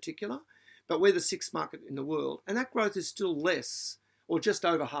 in particular, but we're the sixth market in the world, and that growth is still less, or just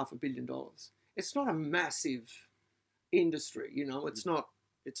over $500 million. It's not a massive industry, It's not.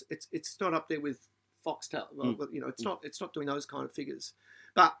 It's not up there with Foxtel. It's not doing those kind of figures,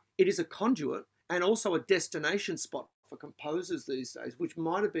 but it is a conduit and also a destination spot for composers these days, which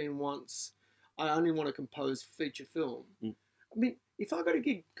might have been once. I only want to compose feature film. I mean, if I got a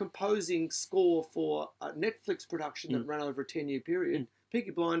gig composing score for a Netflix production that ran over a 10-year period,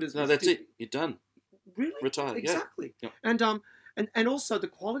 Peaky Blinders. No, that's it. You're done. Really? Retired. Exactly. Yeah. And also the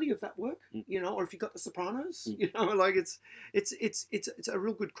quality of that work, or if you got The Sopranos, it's a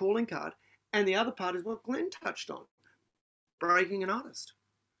real good calling card. And the other part is what Glenn touched on, breaking an artist.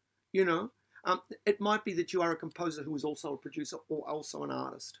 It might be that you are a composer who is also a producer or also an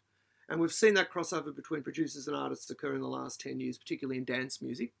artist. And we've seen that crossover between producers and artists occur in the last 10 years, particularly in dance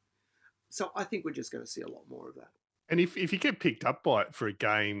music. So I think we're just going to see a lot more of that. And if you get picked up by it for a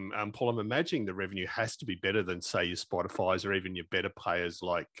game, Paul, I'm imagining the revenue has to be better than, say, your Spotify's or even your better players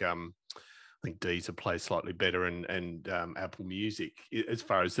like, I think Deezer plays slightly better and Apple Music. As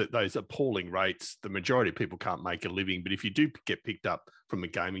far as those appalling rates, the majority of people can't make a living. But if you do get picked up from a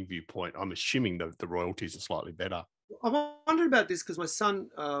gaming viewpoint, I'm assuming the royalties are slightly better. I wondered about this because my son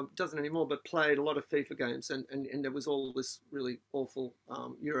doesn't anymore, but played a lot of FIFA games, and there was all this really awful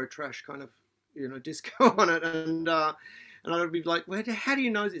Euro trash kind of disco on it, and I'd be like, well, how do you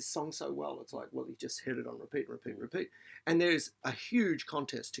know this song so well? It's like, well, you just hit it on repeat, and there's a huge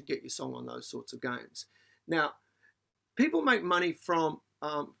contest to get your song on those sorts of games. Now, people make money from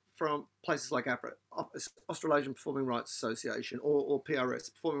places like APRA, Australasian Performing Rights Association, or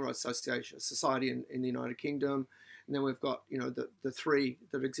PRS, Performing Rights Association, Society in the United Kingdom, and then we've got the three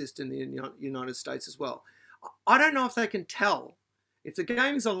that exist in the United States as well. I don't know if they can tell. If the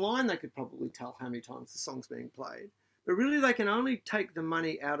game is online, they could probably tell how many times the song's being played. But really, they can only take the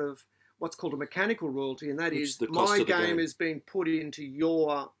money out of what's called a mechanical royalty, and that is my game is being put onto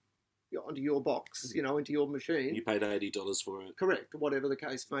your box, into your machine. You paid $80 for it. Correct, whatever the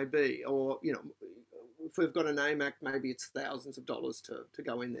case may be. Or, if we've got a name act, maybe it's thousands of dollars to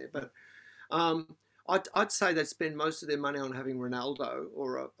go in there. But I'd say they spend most of their money on having Ronaldo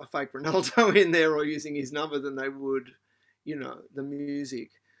or a fake Ronaldo in there or using his number than they would, the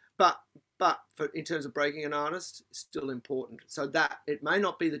music. But in terms of breaking an artist, it's still important. So that it may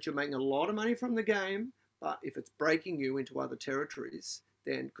not be that you're making a lot of money from the game, but if it's breaking you into other territories,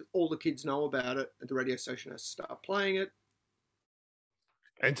 then all the kids know about it and the radio station has to start playing it.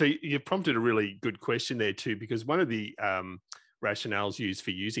 And so you prompted a really good question there too, because one of the rationales used for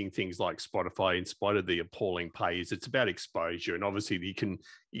using things like Spotify, in spite of the appalling pay, is it's about exposure. And obviously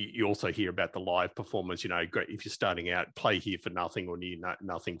you also hear about the live performance, great if you're starting out, play here for nothing or near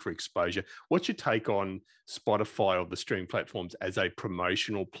nothing for exposure. What's your take on Spotify or the streaming platforms as a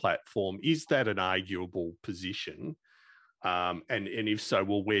promotional platform? Is that an arguable position? And if so,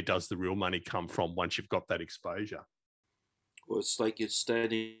 well, where does the real money come from once you've got that exposure? Well, it's like you're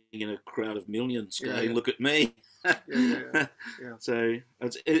standing in a crowd of millions going, look at me. Yeah. So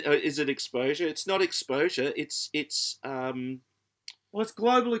is it exposure? It's not exposure. It's well, it's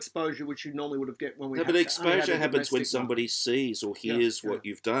global exposure, which you normally would have get when we. No, but exposure happens when somebody sees or hears what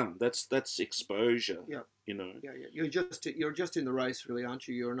you've done. That's exposure. Yeah. Yeah. You're just in the race, really, aren't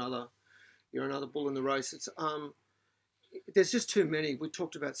you? You're another bull in the race. It's there's just too many. We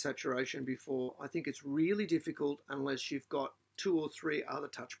talked about saturation before. I think it's really difficult unless you've got 2 or 3 other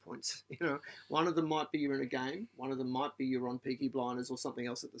touch points. One of them might be you're in a game. One of them might be you're on Peaky Blinders or something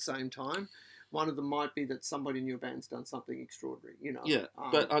else at the same time. One of them might be that somebody in your band's done something extraordinary. Yeah,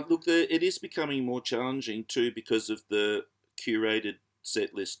 but look, it is becoming more challenging too because of the curated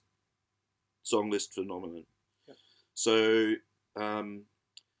set list, song list phenomenon. Yep. So,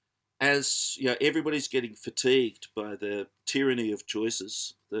 as everybody's getting fatigued by the tyranny of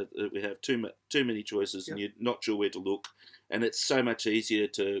choices. That we have too many choices, and you're not sure where to look. And it's so much easier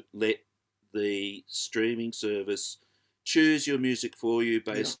to let the streaming service choose your music for you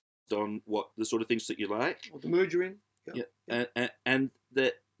based on what the sort of things that you like, or the mood you're in. And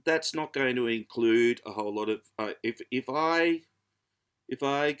that's not going to include a whole lot of. If I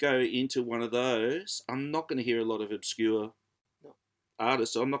go into one of those, I'm not going to hear a lot of obscure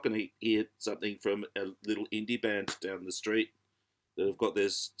artists. I'm not going to hear something from a little indie band down the street that have got their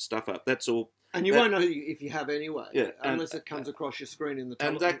stuff up. That's all. And you won't know if you have anyway, unless it comes across your screen in the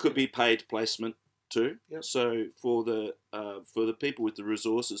And that could be paid placement too. Yep. So for the people with the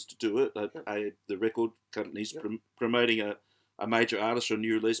resources to do it, the record companies promoting a major artist or a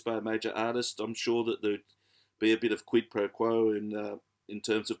new release by a major artist, I'm sure that there'd be a bit of quid pro quo in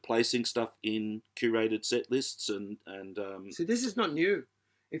terms of placing stuff in curated set lists and. So this is not new.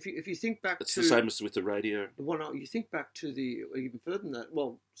 If you think back it's the same as with the radio. Well, you think back to even further than that.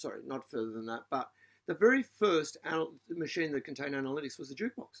 Well, sorry, not further than that. But the very first machine that contained analytics was the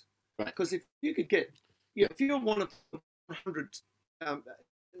jukebox. Right. Because if you could get, if you're one of 100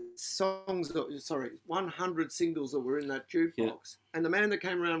 100 singles that were in that jukebox, and the man that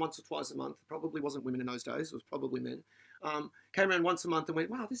came around once or twice a month, probably wasn't women in those days, it was probably men, came around once a month and went,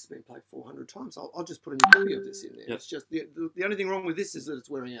 wow, this has been played 400 times. I'll just put a new copy of this in there. Yep. It's just the only thing wrong with this is that it's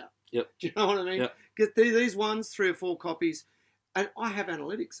wearing out. Yep. Do you know what I mean? Yep. Get these ones, 3 or 4 copies, and I have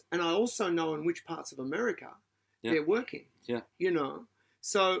analytics, and I also know in which parts of America they're working. Yeah.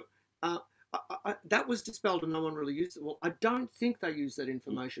 So that was dispelled and no one really used it. Well, I don't think they use that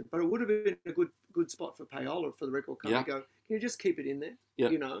information, but it would have been a good spot for payola for the record company to go, can you just keep it in there?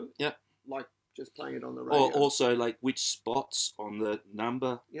 Yeah. Like just playing it on the radio. Or also like which spots on the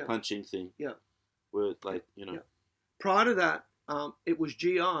number punching thing. Yeah. Were like, Prior to that, it was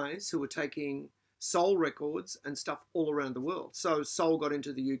GIs who were taking soul records and stuff all around the world. So soul got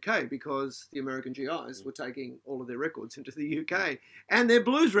into the UK because the American GIs were taking all of their records into the UK and their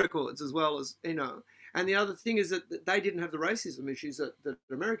blues records as well as, And the other thing is that they didn't have the racism issues that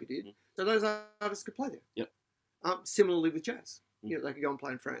America did. So those artists could play there. Yep. Similarly with jazz. They could go and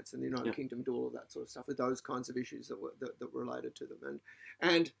play in France and the United Kingdom and do all of that sort of stuff with those kinds of issues that were related to them.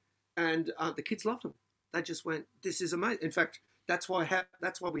 And the kids loved them. They just went, this is amazing. In fact, that's why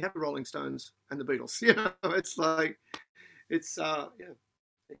we have the Rolling Stones and the Beatles. It's like,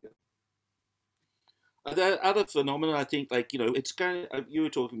 The other phenomenon, I think, it's going. You were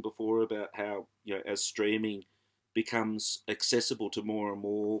talking before about how as streaming becomes accessible to more and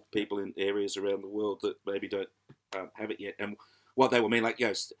more people in areas around the world that maybe don't have it yet, and what they will mean,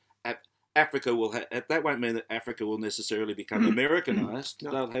 Africa will have. That won't mean that Africa will necessarily become Americanized.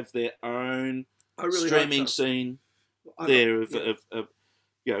 No. They'll have their own streaming scene there of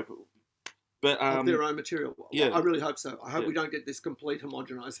but of their own material. I really hope so. I hope we don't get this complete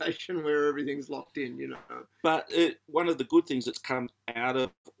homogenization where everything's locked in. But one of the good things that's come out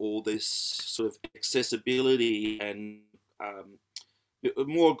of all this sort of accessibility and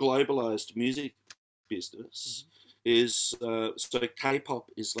more globalized music business is so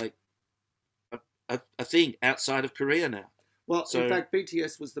K-pop is like a thing outside of Korea now. Well, So- in fact,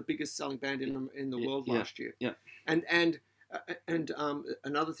 BTS was the biggest selling band in the world last year. Yeah. And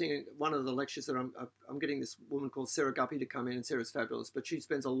another thing, one of the lectures that I'm getting this woman called Sarah Guppy to come in, and Sarah's fabulous, but she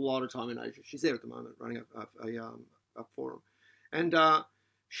spends a lot of time in Asia. She's there at the moment running a forum, and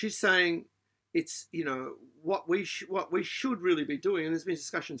she's saying it's what we should really be doing. And there's been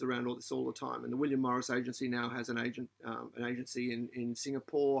discussions around all this all the time. And the William Morris Agency now has an agency in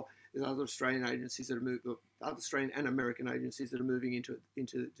Singapore. There's other Australian agencies that are moving, other Australian and American agencies that are moving into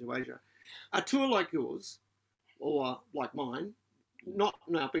Asia. A tour like yours, or like mine, not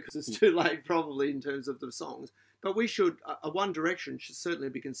now because it's too late probably in terms of the songs, but we should, One Direction should certainly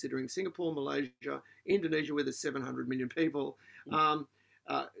be considering Singapore, Malaysia, Indonesia where there's 700 million people,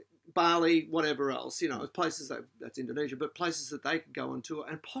 Bali, whatever else, places that's Indonesia, but places that they could go on tour,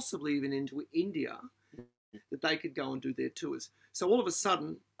 and possibly even into India, that they could go and do their tours. So all of a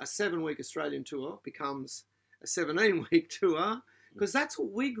sudden, a 7-week Australian tour becomes a 17-week tour, because that's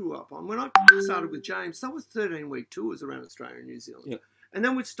what we grew up on. When I started with James, that was 13-week tours around Australia and New Zealand. Yeah. And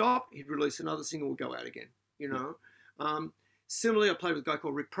then we'd stop, he'd release another single, we'd go out again, Similarly, I played with a guy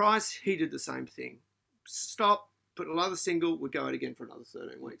called Rick Price. He did the same thing. Stop, put another single, we'd go out again for another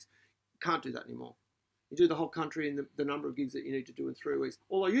 13 weeks. Can't do that anymore. You do the whole country and the number of gigs that you need to do in 3 weeks.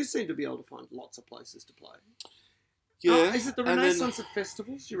 Although you seem to be able to find lots of places to play. Yeah. Is it the renaissance of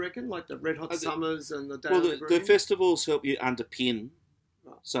festivals, you reckon? Like the Red Hot Summers and the Day of the Green? The festivals help you underpin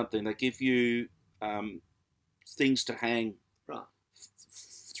Right. something. They give you things to hang Right.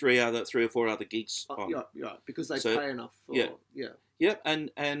 3 or 4 other gigs on. Yeah, because they So, pay enough. yeah. Yep,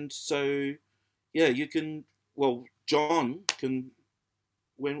 and so you can. Well, John can.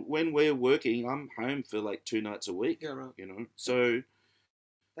 When we're working, I'm home for like 2 nights a week. Yeah, right. So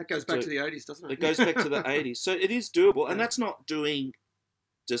That goes back to the 80s, doesn't it? it goes back to the 80s. So it is doable, and that's not doing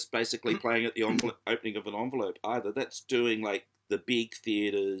just basically playing at the opening of an envelope either. That's doing like the big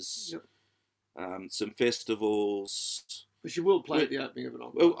theatres, some festivals. But you will play at the opening of an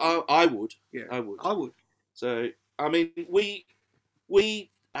envelope. Well, I would. Yeah, I would. I would. So I mean, we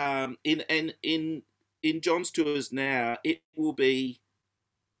in John's tours now, it will be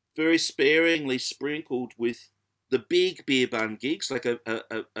very sparingly sprinkled with the big beer barn gigs, like a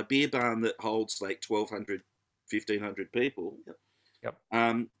beer barn that holds like 1,200, 1,500 people. Yep.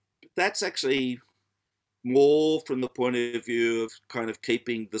 That's actually more from the point of view of kind of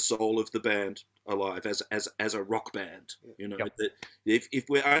keeping the soul of the band alive as a rock band. Yep. That if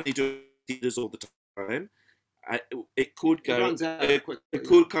we're only doing theatres all the time, it could go. runs out quickly, It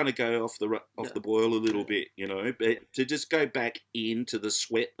could kind of go off the boil a little bit, But to just go back into the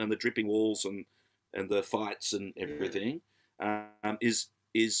sweat and the dripping walls and the fights and everything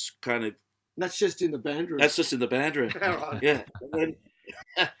is kind of. That's just in the band room. That's just in the band room. Right. Yeah.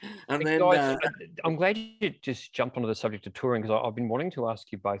 And then Guys, I'm glad you just jumped onto the subject of touring, because I've been wanting to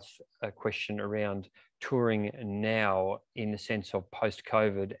ask you both a question around touring now in the sense of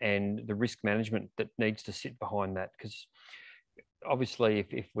post-COVID and the risk management that needs to sit behind that. Because obviously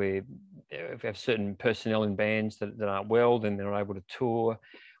if we have certain personnel in bands that aren't well, then they're not able to tour,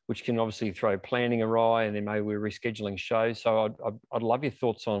 which can obviously throw planning awry, and then maybe we're rescheduling shows. So I'd love your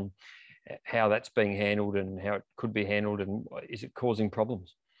thoughts on how that's being handled and how it could be handled, and is it causing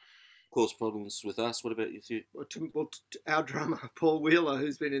problems? Cause problems with us. What about you, Hugh? Our drummer, Paul Wheeler,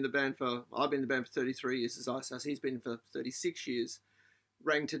 who's been in the band I've been in the band for 33 years as Icehouse, he's been for 36 years,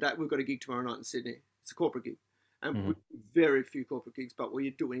 rang today. We've got a gig tomorrow night in Sydney. It's a corporate gig. And very few corporate gigs, but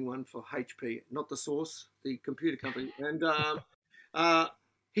we're doing one for HP, not the Source, the computer company. And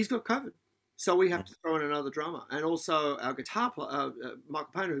he's got COVID. So we have to throw in another drummer. And also our guitar player, Michael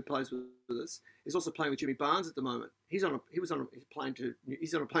Painter, who plays with us, is also playing with Jimmy Barnes at the moment. He's on a plane to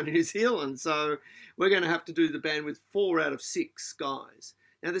New Zealand. So we're going to have to do the band with 4 out of 6 guys.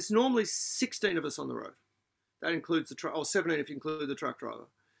 Now there's normally 16 of us on the road. That includes the truck, or 17 if you include the truck driver.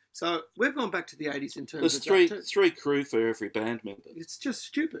 So we've gone back to the 80s in terms of three crew for every band member. It's just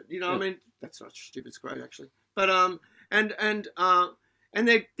stupid, I mean, that's not stupid. It's great actually. But and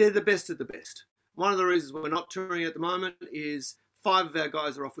they're the best of the best. One of the reasons we're not touring at the moment is 5 of our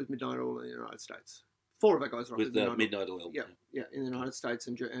guys are off with Midnight Oil in the United States. 4 of our guys are off with Midnight Oil. Yeah, in the United States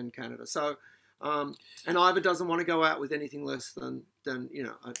and Canada. So, and Ivor doesn't want to go out with anything less than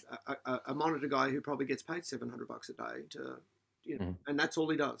a monitor guy who probably gets paid $700 a day to, and that's all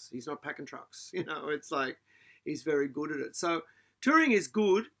he does. He's not packing trucks. It's like he's very good at it. So touring is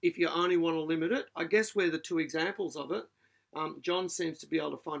good if you only want to limit it. I guess we're the 2 examples of it. John seems to be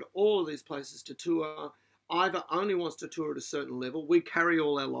able to find all of these places to tour. Ivor only wants to tour at a certain level. We carry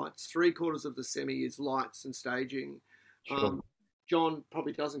all our lights. 3/4 of the semi is lights and staging. Sure. John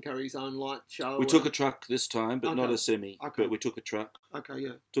probably doesn't carry his own light show. We took a truck this time, but not Okay. a semi. Okay. But we took a truck. Okay,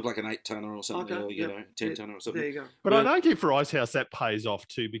 yeah. Took like an 8-tonner or something, Okay, or, you know, 10-tonner or something. There you go. But I'd argue for Icehouse that pays off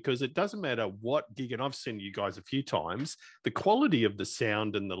too, because it doesn't matter what gig, and I've seen you guys a few times, the quality of the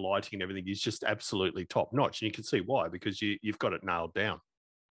sound and the lighting and everything is just absolutely top notch. And you can see why, because you've got it nailed down.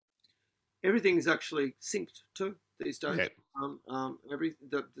 Everything's actually synced too these days. Yeah.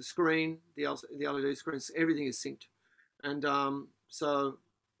 The screen, the LED screens, everything is synced, and so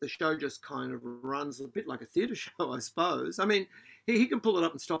the show just kind of runs a bit like a theatre show, I suppose. I mean, he can pull it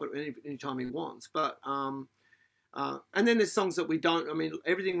up and stop it any time he wants, but and then there's songs that we don't. I mean,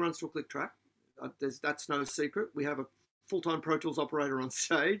 everything runs to a click track. That's no secret. We have a full-time Pro Tools operator on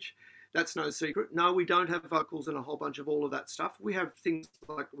stage. That's no secret. No, we don't have vocals and a whole bunch of all of that stuff. We have things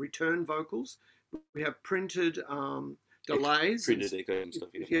like return vocals. We have printed delays. Printed echo and stuff.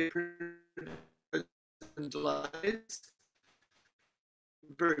 Yeah, printed and delays.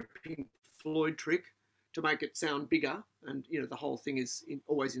 Very Pink Floyd trick to make it sound bigger, and the whole thing is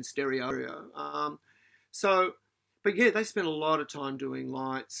always in stereo. But yeah, they spend a lot of time doing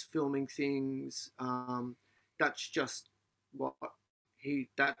lights, filming things. That's just what if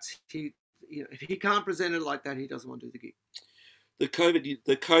he can't present it like that, he doesn't want to do the gig. The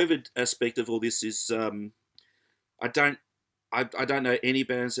COVID aspect of all this is I don't know any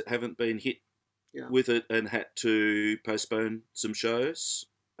bands that haven't been hit with it and had to postpone some shows.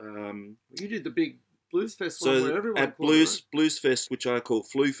 You did the big Blues Fest one so where everyone at Blues Fest, which I call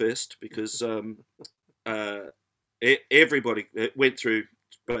Flu Fest, because everybody went through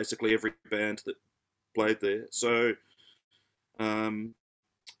basically every band that played there. So.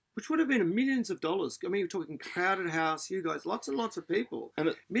 Which would have been millions of dollars. I mean, you're talking crowded house, you guys, lots and lots of people.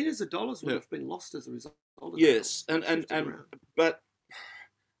 And millions of dollars would have been lost as a result of yes, but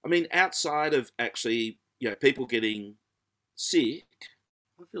I mean, outside of actually, people getting sick,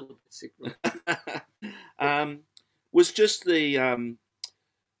 I feel a bit sick. Right? Was just the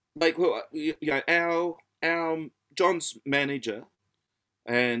our John's manager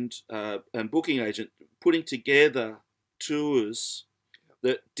and booking agent putting together tours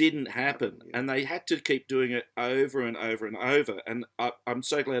that didn't happen, and they had to keep doing it over and over and over. And I'm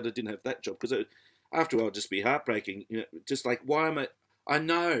so glad I didn't have that job, because after a while it'd just be heartbreaking. Just like, why am I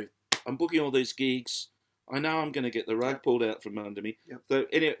know I'm booking all these gigs. I know I'm going to get the rug pulled out from under me. Yep. So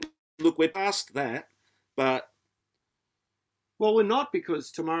anyway, look, we're past that, but. Well, we're not,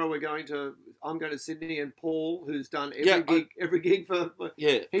 because tomorrow I'm going to Sydney, and Paul, who's done every gig for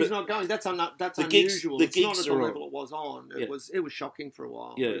he's not going. That's unusual. It's not at the level it was on. It was shocking for a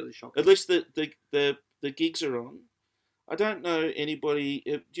while. Yeah. Really shocking. At least the gigs are on. I don't know anybody.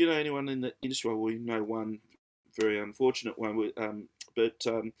 Do you know anyone in the industry? Well, we know one very unfortunate one, but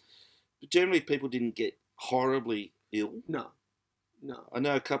generally people didn't get horribly ill. No. I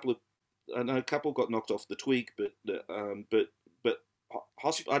know a couple got knocked off the twig, but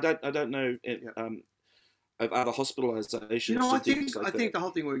I don't know of other hospitalisations. I think the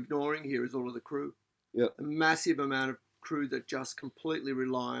whole thing we're ignoring here is all of the crew. Yeah, a massive amount of crew that just completely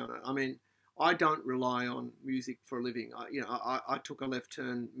rely on it. I mean, I don't rely on music for a living. I took a left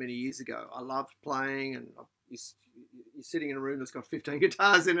turn many years ago. I loved playing, and you're sitting in a room that's got 15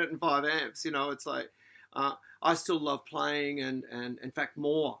 guitars in it and 5 amps. It's like I still love playing, and in fact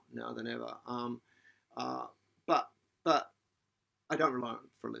more now than ever. But I don't rely on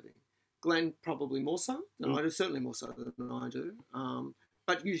it for a living. Glenn probably more so than I do, certainly more so than I do.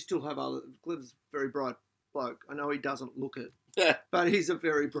 But you still have Glenn's a very bright bloke. I know he doesn't look it, but he's a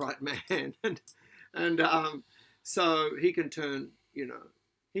very bright man, and so he can turn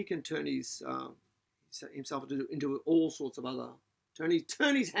his himself into all sorts of other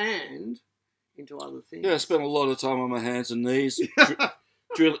turn his hand into other things. Yeah, I spent a lot of time on my hands and knees.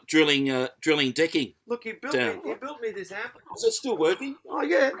 Drilling decking. Look, he built me this amp. Is it still working? Oh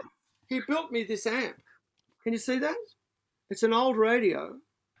yeah, he built me this amp. Can you see that? It's an old radio.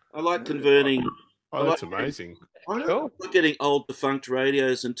 I like converting. Oh, that's amazing. I know. I like getting old defunct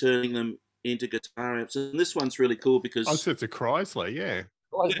radios and turning them into guitar amps, and this one's really cool because so it's a Chrysler, yeah.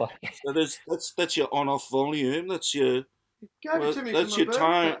 So that's your on-off volume. That's your that's your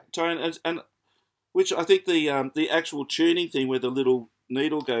tone, and which I think the actual tuning thing where the little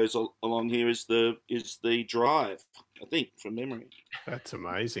needle goes along here is the drive, I think, from memory. That's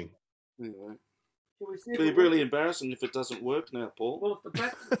amazing. Anyway. It'll be really embarrassing if it doesn't work now, Paul. Well, if the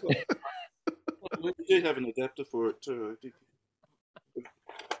battery's we do have an adapter for it too.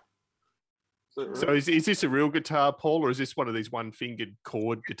 Right? So is this a real guitar, Paul, or is this one of these one-fingered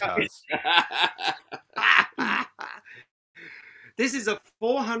chord guitars? This is a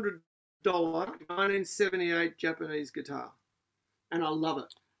 $400 1978 Japanese guitar, and I love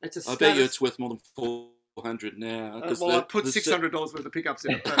it. It's a I bet you it's worth more than 400 now. Well, I put $600 worth of pickups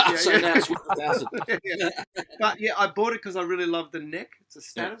in it. But, so now it's worth 1,000. But yeah, I bought it because I really love the neck. It's a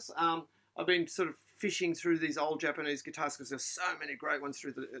status. I've been sort of fishing through these old Japanese guitars because there's so many great ones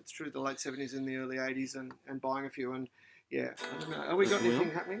through the late 70s and the early 80s, and buying a few. And yeah, I don't know. Have we got anything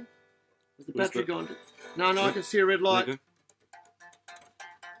happening? Has the battery gone? No, I can see a red light.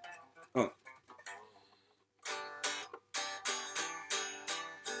 Oh.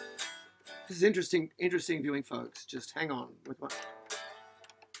 This is interesting viewing, folks. Just hang on with what.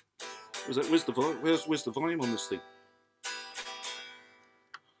 Where's the volume? Where's the volume on this thing?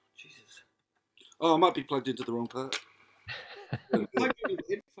 Jesus. Oh, I might be plugged into the wrong part. Plug it into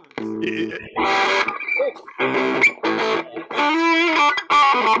the headphones.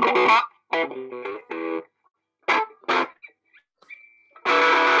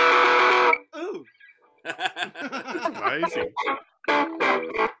 Ooh. That's amazing.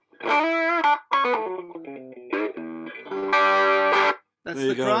 That's There you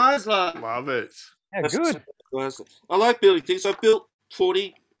the go. Chrysler. Love it. Yeah, good. I like building things. I've built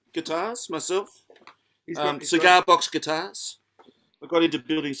 40 guitars myself. He's got- Cigar box guitars. I got into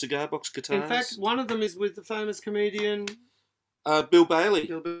building cigar box guitars. In fact, one of them is with the famous comedian Bill Bailey.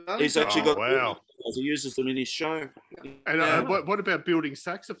 Bill Bailey. He's actually Oh, got. wow. He uses them in his show. And what about building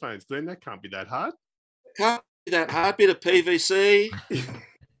saxophones, Glenn? That can't be that hard. Can't be that hard. Bit of PVC. Bit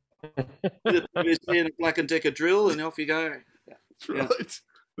of PVC and a Black & Decker drill, and off you go. That's right.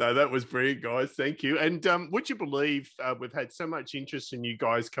 No, that was brilliant, guys. Thank you. And would you believe we've had so much interest in you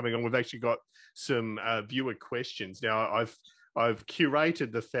guys coming on? We've actually got some viewer questions. Now, I've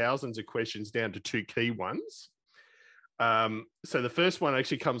curated the thousands of questions down to two key ones. So the first one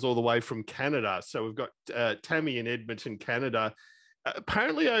actually comes all the way from Canada. So we've got Tammy in Edmonton, Canada.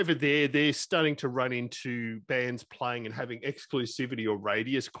 Apparently over there, they're starting to run into bands playing and having exclusivity or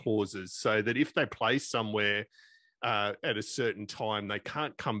radius clauses so that if they play somewhere at a certain time, they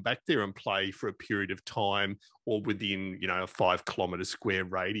can't come back there and play for a period of time or within, a 5 kilometre square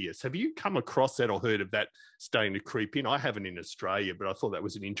radius. Have you come across that or heard of that starting to creep in? I haven't in Australia, but I thought that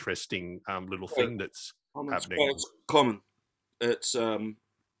was an interesting little thing that's happening. Well, it's common.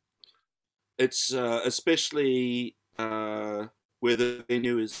 It's especially where the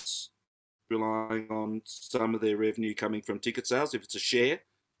venue is relying on some of their revenue coming from ticket sales, if it's a share.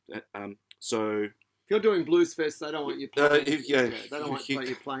 So If you're doing Blues Fest, they don't want you playing. they don't want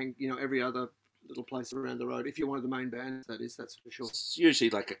you playing, every other little place around the road. If you're one of the main bands, that's for sure. It's usually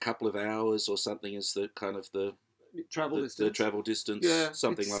like a couple of hours or something is the kind of the Travel distance. The travel distance,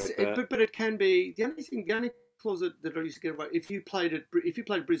 something like that. But it can be the only clause that I used to get away. If you played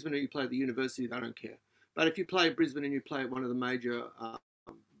Brisbane or you played at the university, they don't care. But if you play Brisbane and you play at one of the major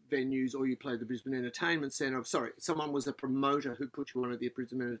venues, or you play the Brisbane Entertainment Centre, someone was a promoter who put you on at the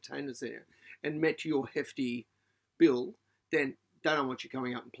Brisbane Entertainment Centre and met your hefty bill, then they don't want you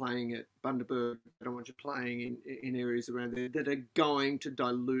coming up and playing at Bundaberg. They don't want you playing in areas around there that are going to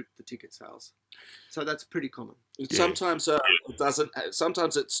dilute the ticket sales. So that's pretty common. Sometimes it doesn't.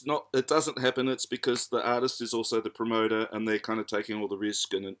 Sometimes it's not. It doesn't happen. It's because the artist is also the promoter, and they're kind of taking all the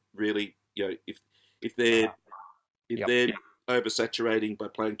risk. And it really, if they're oversaturating by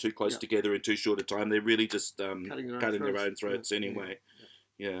playing too close together in too short a time, they're really just cutting their own throats anyway.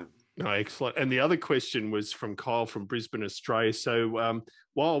 Yeah. No, excellent. And the other question was from Kyle from Brisbane, Australia. So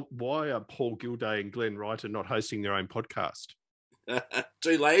why are Paul Gildea and Glenn Reither not hosting their own podcast?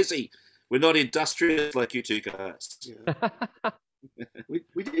 Too lazy. We're not industrious like you two guys. Yeah.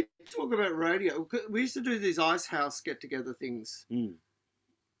 we did talk about radio. We used to do these Icehouse get-together things. Mm.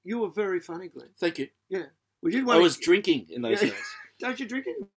 You were very funny, Glenn. Thank you. Yeah. We did one. I was drinking in those days. Don't you drink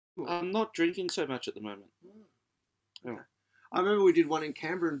anymore? I'm not drinking so much at the moment. Oh. I remember we did one in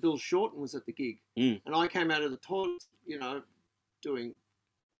Canberra and Bill Shorten was at the gig. Mm. And I came out of the toilet,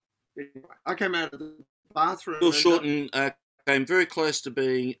 I came out of the bathroom. Bill Shorten came very close to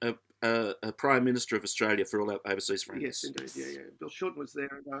being a Prime Minister of Australia for all our overseas friends. Yes, indeed. Yeah. Bill Shorten was there.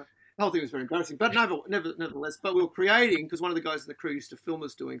 And, the whole thing was very embarrassing. But nevertheless, but we were creating, because one of the guys in the crew used to film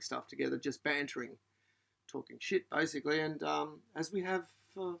us doing stuff together, just bantering, talking shit, basically. And as we have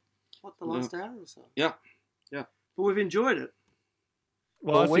for, the last hour or so. Yeah. But we've enjoyed it.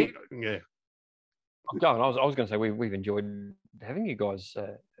 Well, I think, yeah. I was going to say we've enjoyed having you guys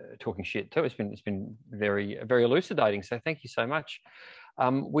talking shit too. It's been very, very elucidating. So thank you so much.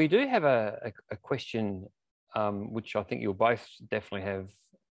 We do have a question which I think you'll both definitely have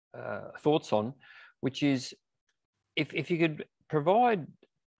thoughts on, which is if you could provide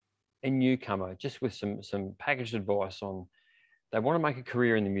a newcomer just with some packaged advice on they want to make a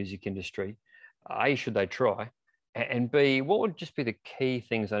career in the music industry. A, should they try? And B, what would just be the key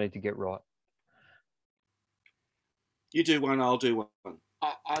things they need to get right? You do one, I'll do one.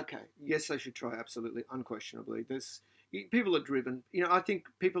 Okay. Yes, they should try. Absolutely, unquestionably. People are driven. I think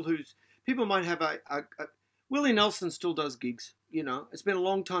people might have a Willie Nelson still does gigs. It's been a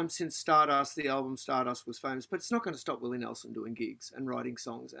long time since Stardust, the album Stardust, was famous, but it's not going to stop Willie Nelson doing gigs and writing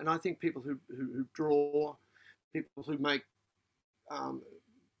songs. And I think people who draw, people who make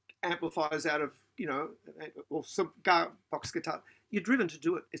amplifiers out of, or some box guitar, you're driven to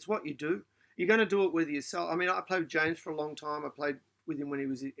do it. It's what you do. You're going to do it whether you sell. I mean, I played with James for a long time. I played with him when he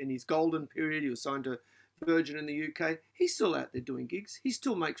was in his golden period. He was signed to Virgin in the UK. He's still out there doing gigs. He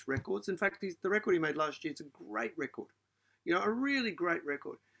still makes records. In fact, the record he made last year is a great record. A really great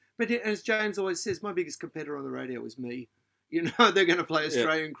record. But as James always says, my biggest competitor on the radio is me. They're going to play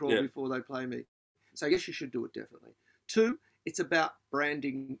Australian Crawl before they play me. So I guess you should do it definitely. 2, it's about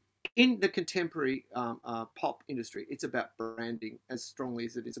branding. In the contemporary pop industry, it's about branding as strongly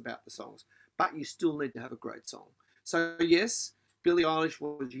as it is about the songs. But you still need to have a great song. So yes, Billie Eilish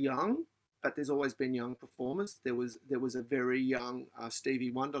was young, but there's always been young performers. There was a very young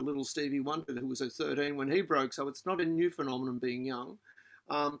Stevie Wonder, little Stevie Wonder, who was at 13 when he broke. So it's not a new phenomenon being young,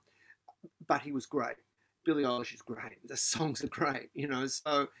 but he was great. Billie Eilish is great. The songs are great,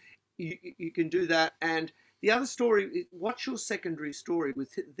 So you can do that. And the other story, what's your secondary story?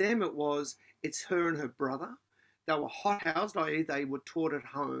 With them, it's her and her brother. They were hothoused, i.e. they were taught at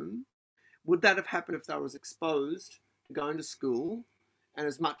home. Would that have happened if they was exposed to going to school and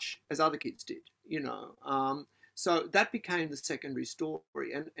as much as other kids did, So that became the secondary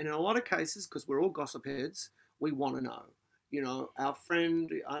story. And in a lot of cases, because we're all gossip heads, we want to know. Our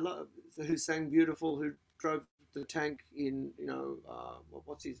friend, who sang Beautiful, who drove the tank in,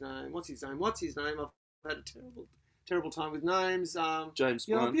 what's his name? I've had a terrible time with names. James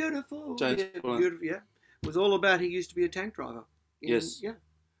You're Blunt. beautiful. James Blunt. Beautiful, yeah. It was all about he used to be a tank driver. Yes. Yeah.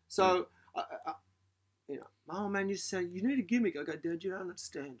 So, my old man used to say, you need a gimmick. I go, Dad, you don't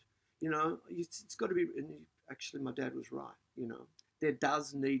understand. It's got to be, and actually my dad was right, there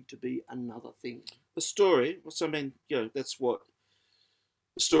does need to be another thing. The story, that's what,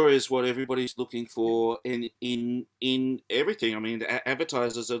 the story is what everybody's looking for in everything. I mean,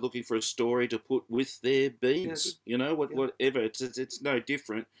 advertisers are looking for a story to put with their beats, whatever. It's no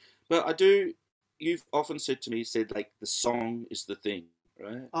different. But you've often said to me, like, the song is the thing,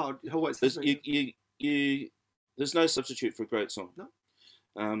 right? Oh, always. There's no substitute for a great song. No.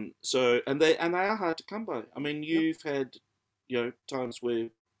 And they are hard to come by. I mean, you've had, times where,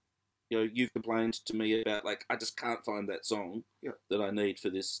 you've complained to me about, like, I just can't find that song that I need for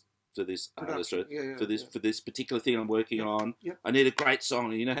this artist, or for this particular thing I'm working on. Yeah. I need a great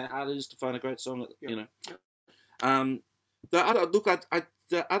song. You know how hard it is to find a great song. The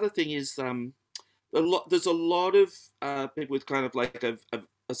other thing is there's a lot of people with kind of like a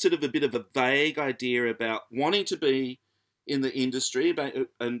sort of a bit of a vague idea about wanting to be in the industry,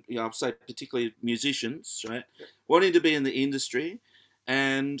 and I'll say particularly musicians, right? Yeah. Wanting to be in the industry,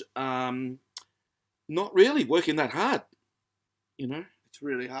 and not really working that hard. It's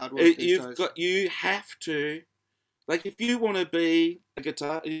really hard work. You have to, like, if you want to be a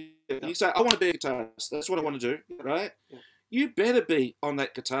guitar, you say, I want to be a guitarist. That's what I want to do, right? Yeah. You better be on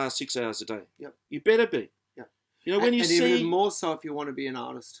that guitar 6 hours a day. Yep. You better be. Yeah. And even more so if you want to be an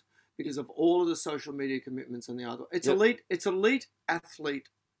artist, because of all of the social media commitments and the other. It's elite athlete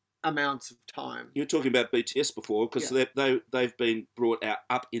amounts of time. You were talking about BTS before, because they've been brought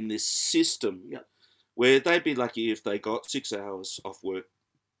up in this system where they'd be lucky if they got 6 hours off work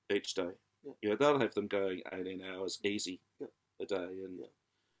each day. Yeah. They'll have them going 18 hours easy a day,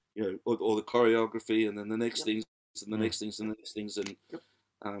 and all the choreography, and then the next things, and the next things, and the next things,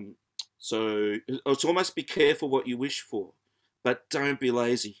 and so it's almost be careful what you wish for, but don't be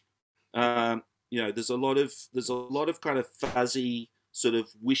lazy. There's a lot of kind of fuzzy sort of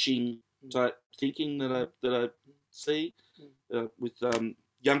wishing type thinking that I see with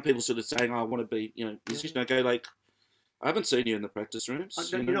young people sort of saying, I want to be, musician. I go, like, I haven't seen you in the practice rooms.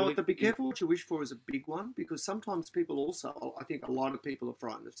 But be careful what you wish for is a big one, because sometimes people also, I think a lot of people are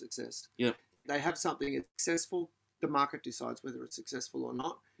frightened of success. Yeah. They have something that's successful. The market decides whether it's successful or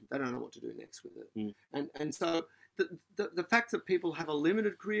not. They don't know what to do next with it. And so the fact that people have a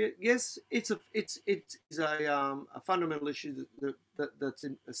limited career, yes, it's a fundamental issue that's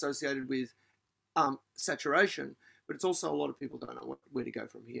associated with saturation, but it's also a lot of people don't know where to go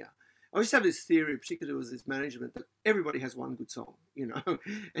from here. I used to have this theory, particularly with this management, that everybody has one good song,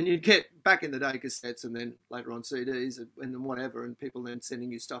 and you'd get, back in the day, cassettes, and then later on CDs, and then whatever, and people then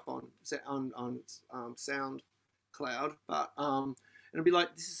sending you stuff on sound cloud, but and it'd be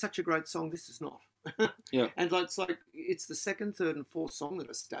like, this is such a great song, this is not. Yeah. And it's like it's the second, third, and fourth song that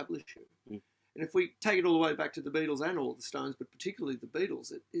establish you. Mm. And if we take it all the way back to the Beatles and all the Stones, but particularly the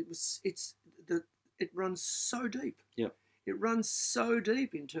Beatles, it runs so deep. Yeah. It runs so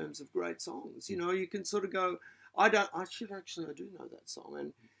deep in terms of great songs. You know, you can sort of go, I do know that song.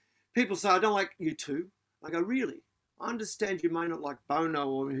 And people say, I don't like U2. I go, really? I understand you may not like Bono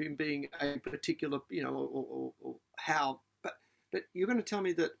or him being a particular, you know, or how, but you're going to tell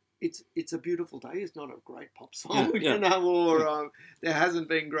me that It's a Beautiful Day is not a great pop song, Yeah. you know, or there hasn't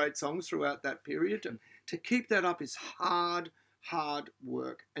been great songs throughout that period. To keep that up is hard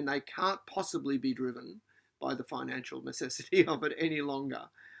work, and they can't possibly be driven by the financial necessity of it any longer.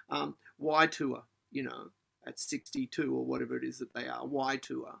 Why tour, you know, at 62 or whatever it is that they are? Why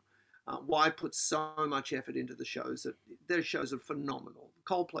tour? Why put so much effort into the shows? Their shows are phenomenal.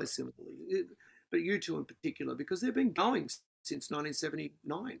 Coldplay similarly, but U2 in particular, because they've been going since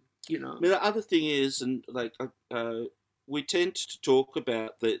 1979, you know. I mean, the other thing is, and like we tend to talk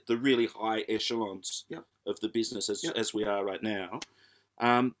about the really high echelons of the business as we are right now,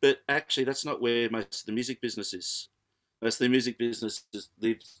 but actually that's not where most of the music business is. Most of the music business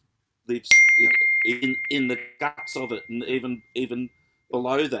lives in the guts of it, and even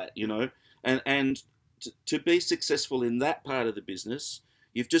below that, you know. And to be successful in that part of the business,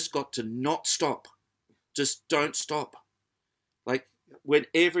 you've just got to not stop. Just don't stop. Like when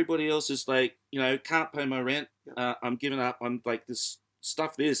everybody else is like, you know, can't pay my rent, I'm giving up. I'm like this,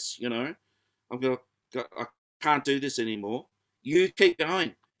 you know, I can't do this anymore. You keep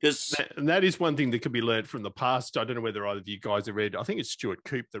going. And that is one thing that could be learned from the past. I don't know whether either of you guys have read, I think it's Stuart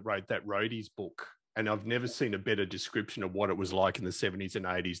Coupe that wrote that Roadies book. And I've never seen a better description of what it was like in the 70s and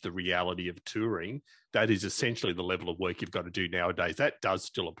 80s, the reality of touring. That is essentially the level of work you've got to do nowadays. That does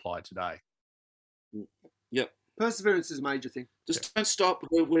still apply today. Yep. Perseverance is a major thing. Just don't stop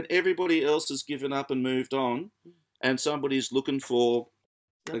when everybody else has given up and moved on, and somebody's looking for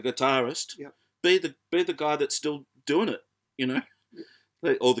a guitarist. Be the guy that's still doing it, you know,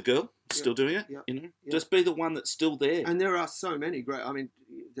 or the girl still doing it. You know, just be the one that's still there. And there are so many great. I mean,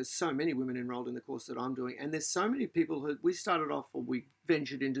 there's so many women enrolled in the course that I'm doing, and there's so many people who we started off, or we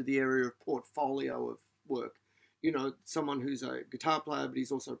ventured into the area of portfolio of work. You know, someone who's a guitar player, but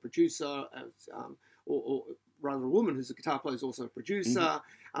he's also a producer, or rather a woman who's a guitar player is also a producer,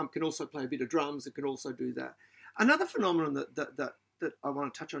 can also play a bit of drums, and can also do that. Another phenomenon that I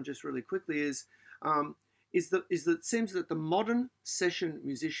want to touch on just really quickly is that it seems that the modern session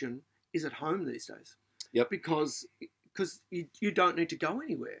musician is at home these days. Yep. Because you don't need to go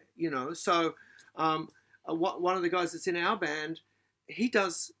anywhere, you know. So one of the guys that's in our band, he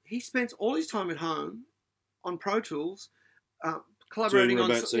spends all his time at home on Pro Tools, collaborating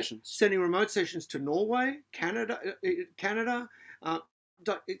on sending remote sessions to Norway, Canada. It's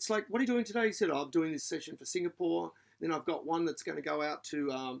like, what are you doing today? He said, I'm doing this session for Singapore. Then I've got one that's going to go out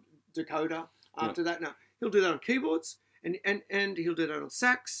to Dakota after that. Now, he'll do that on keyboards, and he'll do that on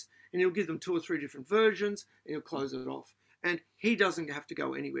sax, and he'll give them 2 or 3 different versions, and he'll close it off. And he doesn't have to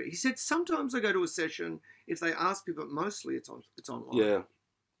go anywhere. He said, sometimes I go to a session if they ask me, but mostly it's online. Yeah.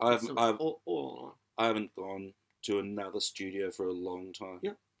 All I haven't gone to another studio for a long time.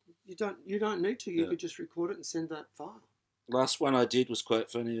 Yeah, you don't need to. You could just record it and send that file. Last one I did was quite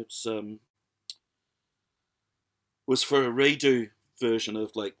funny. It was for a redo version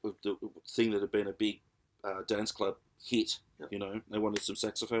of the thing that had been a big dance club hit. You know, they wanted some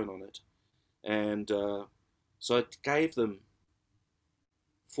saxophone on it, and so I gave them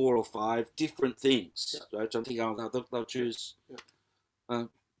 4 or 5 different things. Right? I'm thinking, they'll choose.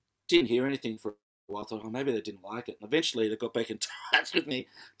 Didn't hear anything for a while. I thought, maybe they didn't like it. And eventually they got back in touch with me,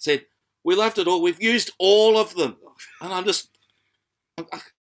 said, we loved it all. We've used all of them. And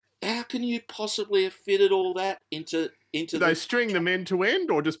how can you possibly have fitted all that into Do they string them end to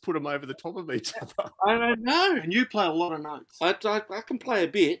end or just put them over the top of each other? I don't know. And you play a lot of notes. I can play a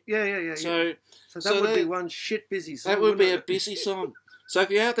bit. Yeah. So that would be one shit busy song. That would be a busy song. So if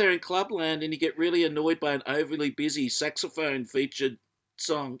you're out there in clubland and you get really annoyed by an overly busy saxophone featured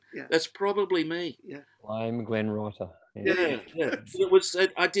song, that's probably me. Yeah. I'm Glenn Reither. Yeah. It was.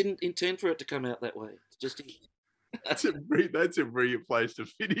 I didn't intend for it to come out that way. It's just. That's a brilliant place to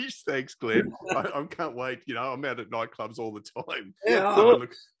finish. Thanks, Glenn. I can't wait. You know, I'm out at nightclubs all the time. Yeah,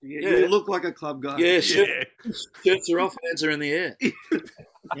 you look like a club guy. Yeah, shirts are off, hands are in the air.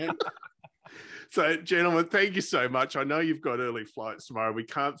 Yeah. So, gentlemen, thank you so much. I know you've got early flights tomorrow. We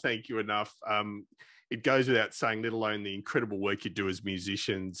can't thank you enough. It goes without saying, let alone the incredible work you do as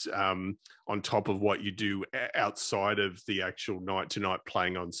musicians on top of what you do outside of the actual night-to-night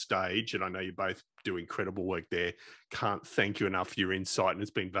playing on stage. And I know you both do incredible work there. Can't thank you enough for your insight, and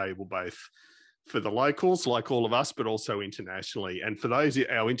it's been valuable both for the locals, like all of us, but also internationally. And for those,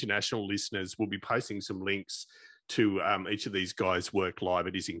 our international listeners, we'll be posting some links to each of these guys' work live.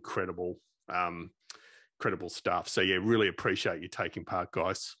 It is incredible, incredible stuff. So yeah, really appreciate you taking part,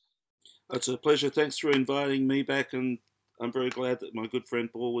 guys. It's a pleasure. Thanks for inviting me back, and I'm very glad that my good friend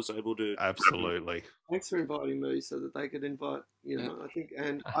Paul was able to. Absolutely. Thanks for inviting me so that they could invite, I think,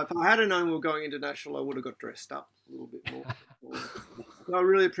 and if I had known we were going international, I would have got dressed up a little bit more. So I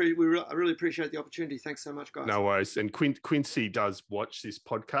really appreciate the opportunity. Thanks so much, guys. No worries. And Quincy does watch this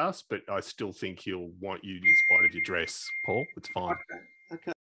podcast, but I still think he'll want you in spite of your dress, Paul. It's fine.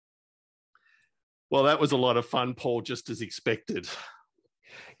 Okay. Well, that was a lot of fun, Paul, just as expected.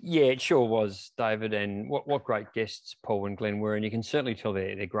 Yeah, it sure was, David. And what great guests Paul and Glenn were. And you can certainly tell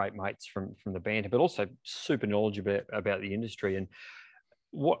they're great mates from the band, but also super knowledgeable about the industry. And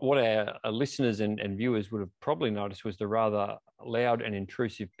what our listeners and viewers would have probably noticed was the rather loud and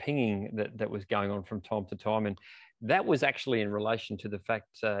intrusive pinging that was going on from time to time. And that was actually in relation to the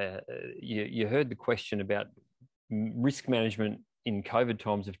fact you heard the question about risk management in COVID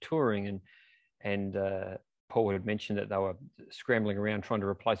times of touring, and Paul had mentioned that they were scrambling around trying to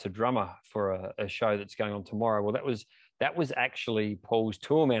replace a drummer for a show that's going on tomorrow. Well, that was actually Paul's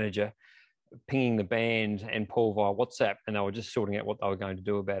tour manager pinging the band and Paul via WhatsApp, and they were just sorting out what they were going to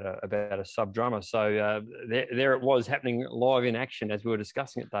do about a sub drummer. So there it was, happening live in action as we were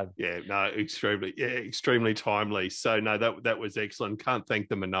discussing it, David. Yeah, no, extremely timely. So no, that was excellent. Can't thank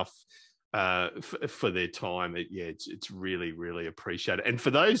them enough for their time. It's really, really appreciated. And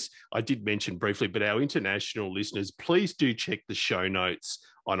for those, I did mention briefly, but our international listeners, please do check the show notes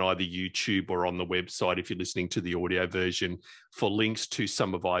on either YouTube or on the website if you're listening to the audio version for links to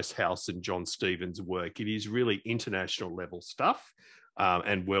some of Icehouse and John Stevens' work. It is really international level stuff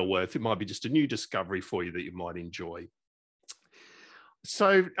and well worth. It might be just a new discovery for you that you might enjoy.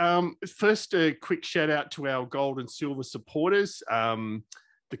 So first, a quick shout out to our gold and silver supporters.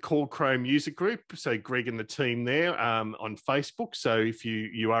 The Core Chrome user group, so Greg and the team there on Facebook. So if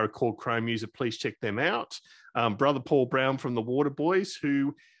you are a Core Chrome user, please check them out. Brother Paul Brown from the Water Boys,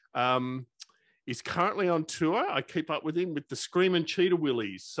 who is currently on tour. I keep up with him with the Screamin' Cheetah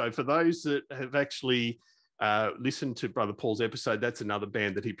Willies. So for those that have actually listened to Brother Paul's episode, that's another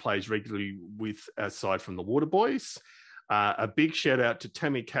band that he plays regularly with aside from the Water Boys. A big shout out to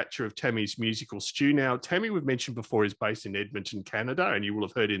Tammy Catcher of Tammy's Musical Stew. Now, Tammy, we've mentioned before, is based in Edmonton, Canada, and you will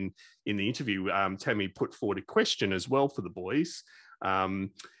have heard in the interview, Tammy put forward a question as well for the boys.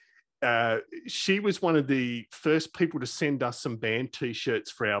 She was one of the first people to send us some band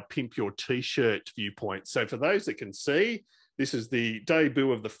T-shirts for our Pimp Your T-shirt viewpoint. So for those that can see, this is the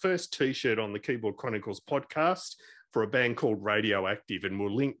debut of the first T-shirt on the Keyboard Chronicles podcast for a band called Radioactive, and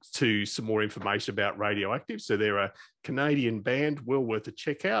we'll link to some more information about Radioactive. So they're a Canadian band, well worth a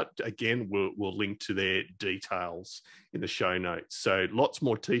check out. Again, we'll link to their details in the show notes. So lots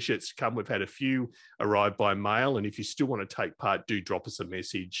more T-shirts to come. We've had a few arrive by mail, and if you still want to take part, do drop us a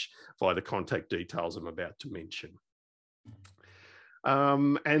message via the contact details I'm about to mention.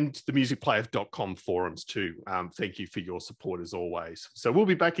 And the musicplayer.com forums too. Thank you for your support as always. So we'll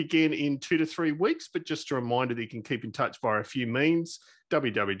be back again in 2 to 3 weeks, but just a reminder that you can keep in touch via a few means: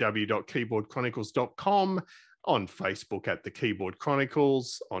 www.keyboardchronicles.com, on Facebook at The Keyboard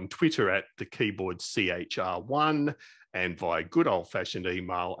Chronicles, on Twitter at The Keyboard CHR1, and via good old-fashioned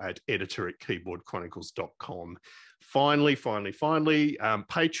email at editor@keyboardchronicles.com. Finally,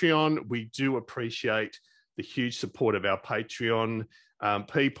 Patreon. We do appreciate the huge support of our Patreon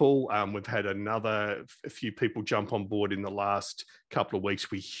people. We've had a few people jump on board in the last couple of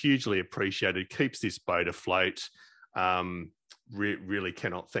weeks. We hugely appreciate it. Keeps this boat afloat. Really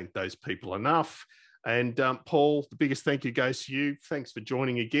cannot thank those people enough. And Paul, the biggest thank you goes to you. Thanks for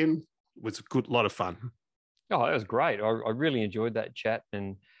joining again. It was a lot of fun. Oh, that was great. I really enjoyed that chat.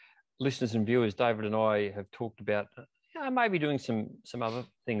 And listeners and viewers, David and I have talked about maybe doing some other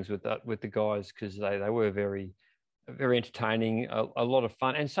things with the guys, because they were very, very entertaining, a lot of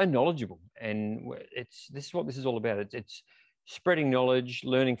fun, and so knowledgeable. And this is what this is all about. It's spreading knowledge,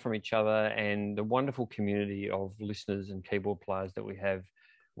 learning from each other, and the wonderful community of listeners and keyboard players that we have.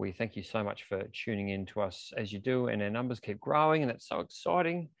 We thank you so much for tuning in to us as you do, and our numbers keep growing, and it's so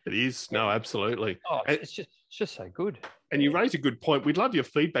exciting. It is. No, absolutely. Oh, it's just so good. And you raise a good point. We'd love your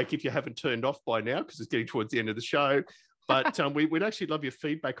feedback if you haven't turned off by now, because it's getting towards the end of the show. But we'd actually love your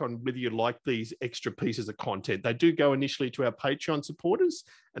feedback on whether you like these extra pieces of content. They do go initially to our Patreon supporters,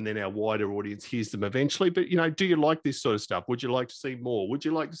 and then our wider audience hears them eventually. But, do you like this sort of stuff? Would you like to see more? Would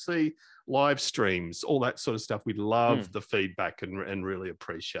you like to see live streams? All that sort of stuff. We'd love the feedback and really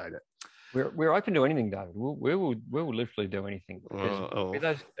appreciate it. We're open to anything, David. We will literally do anything. We're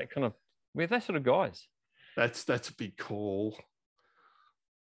those sort of guys. That's a big call.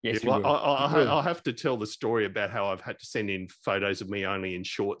 Yes, yeah, I'll have to tell the story about how I've had to send in photos of me only in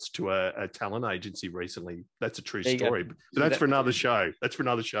shorts to a talent agency recently. That's a true story, but that's for another show. That's for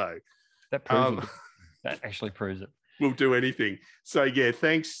another show. That proves it. That actually proves it. We'll do anything. So yeah,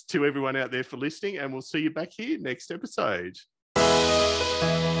 thanks to everyone out there for listening, and we'll see you back here next episode.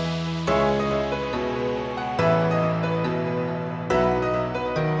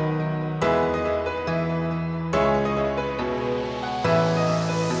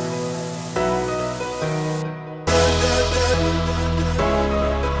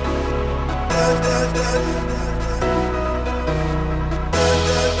 Da da da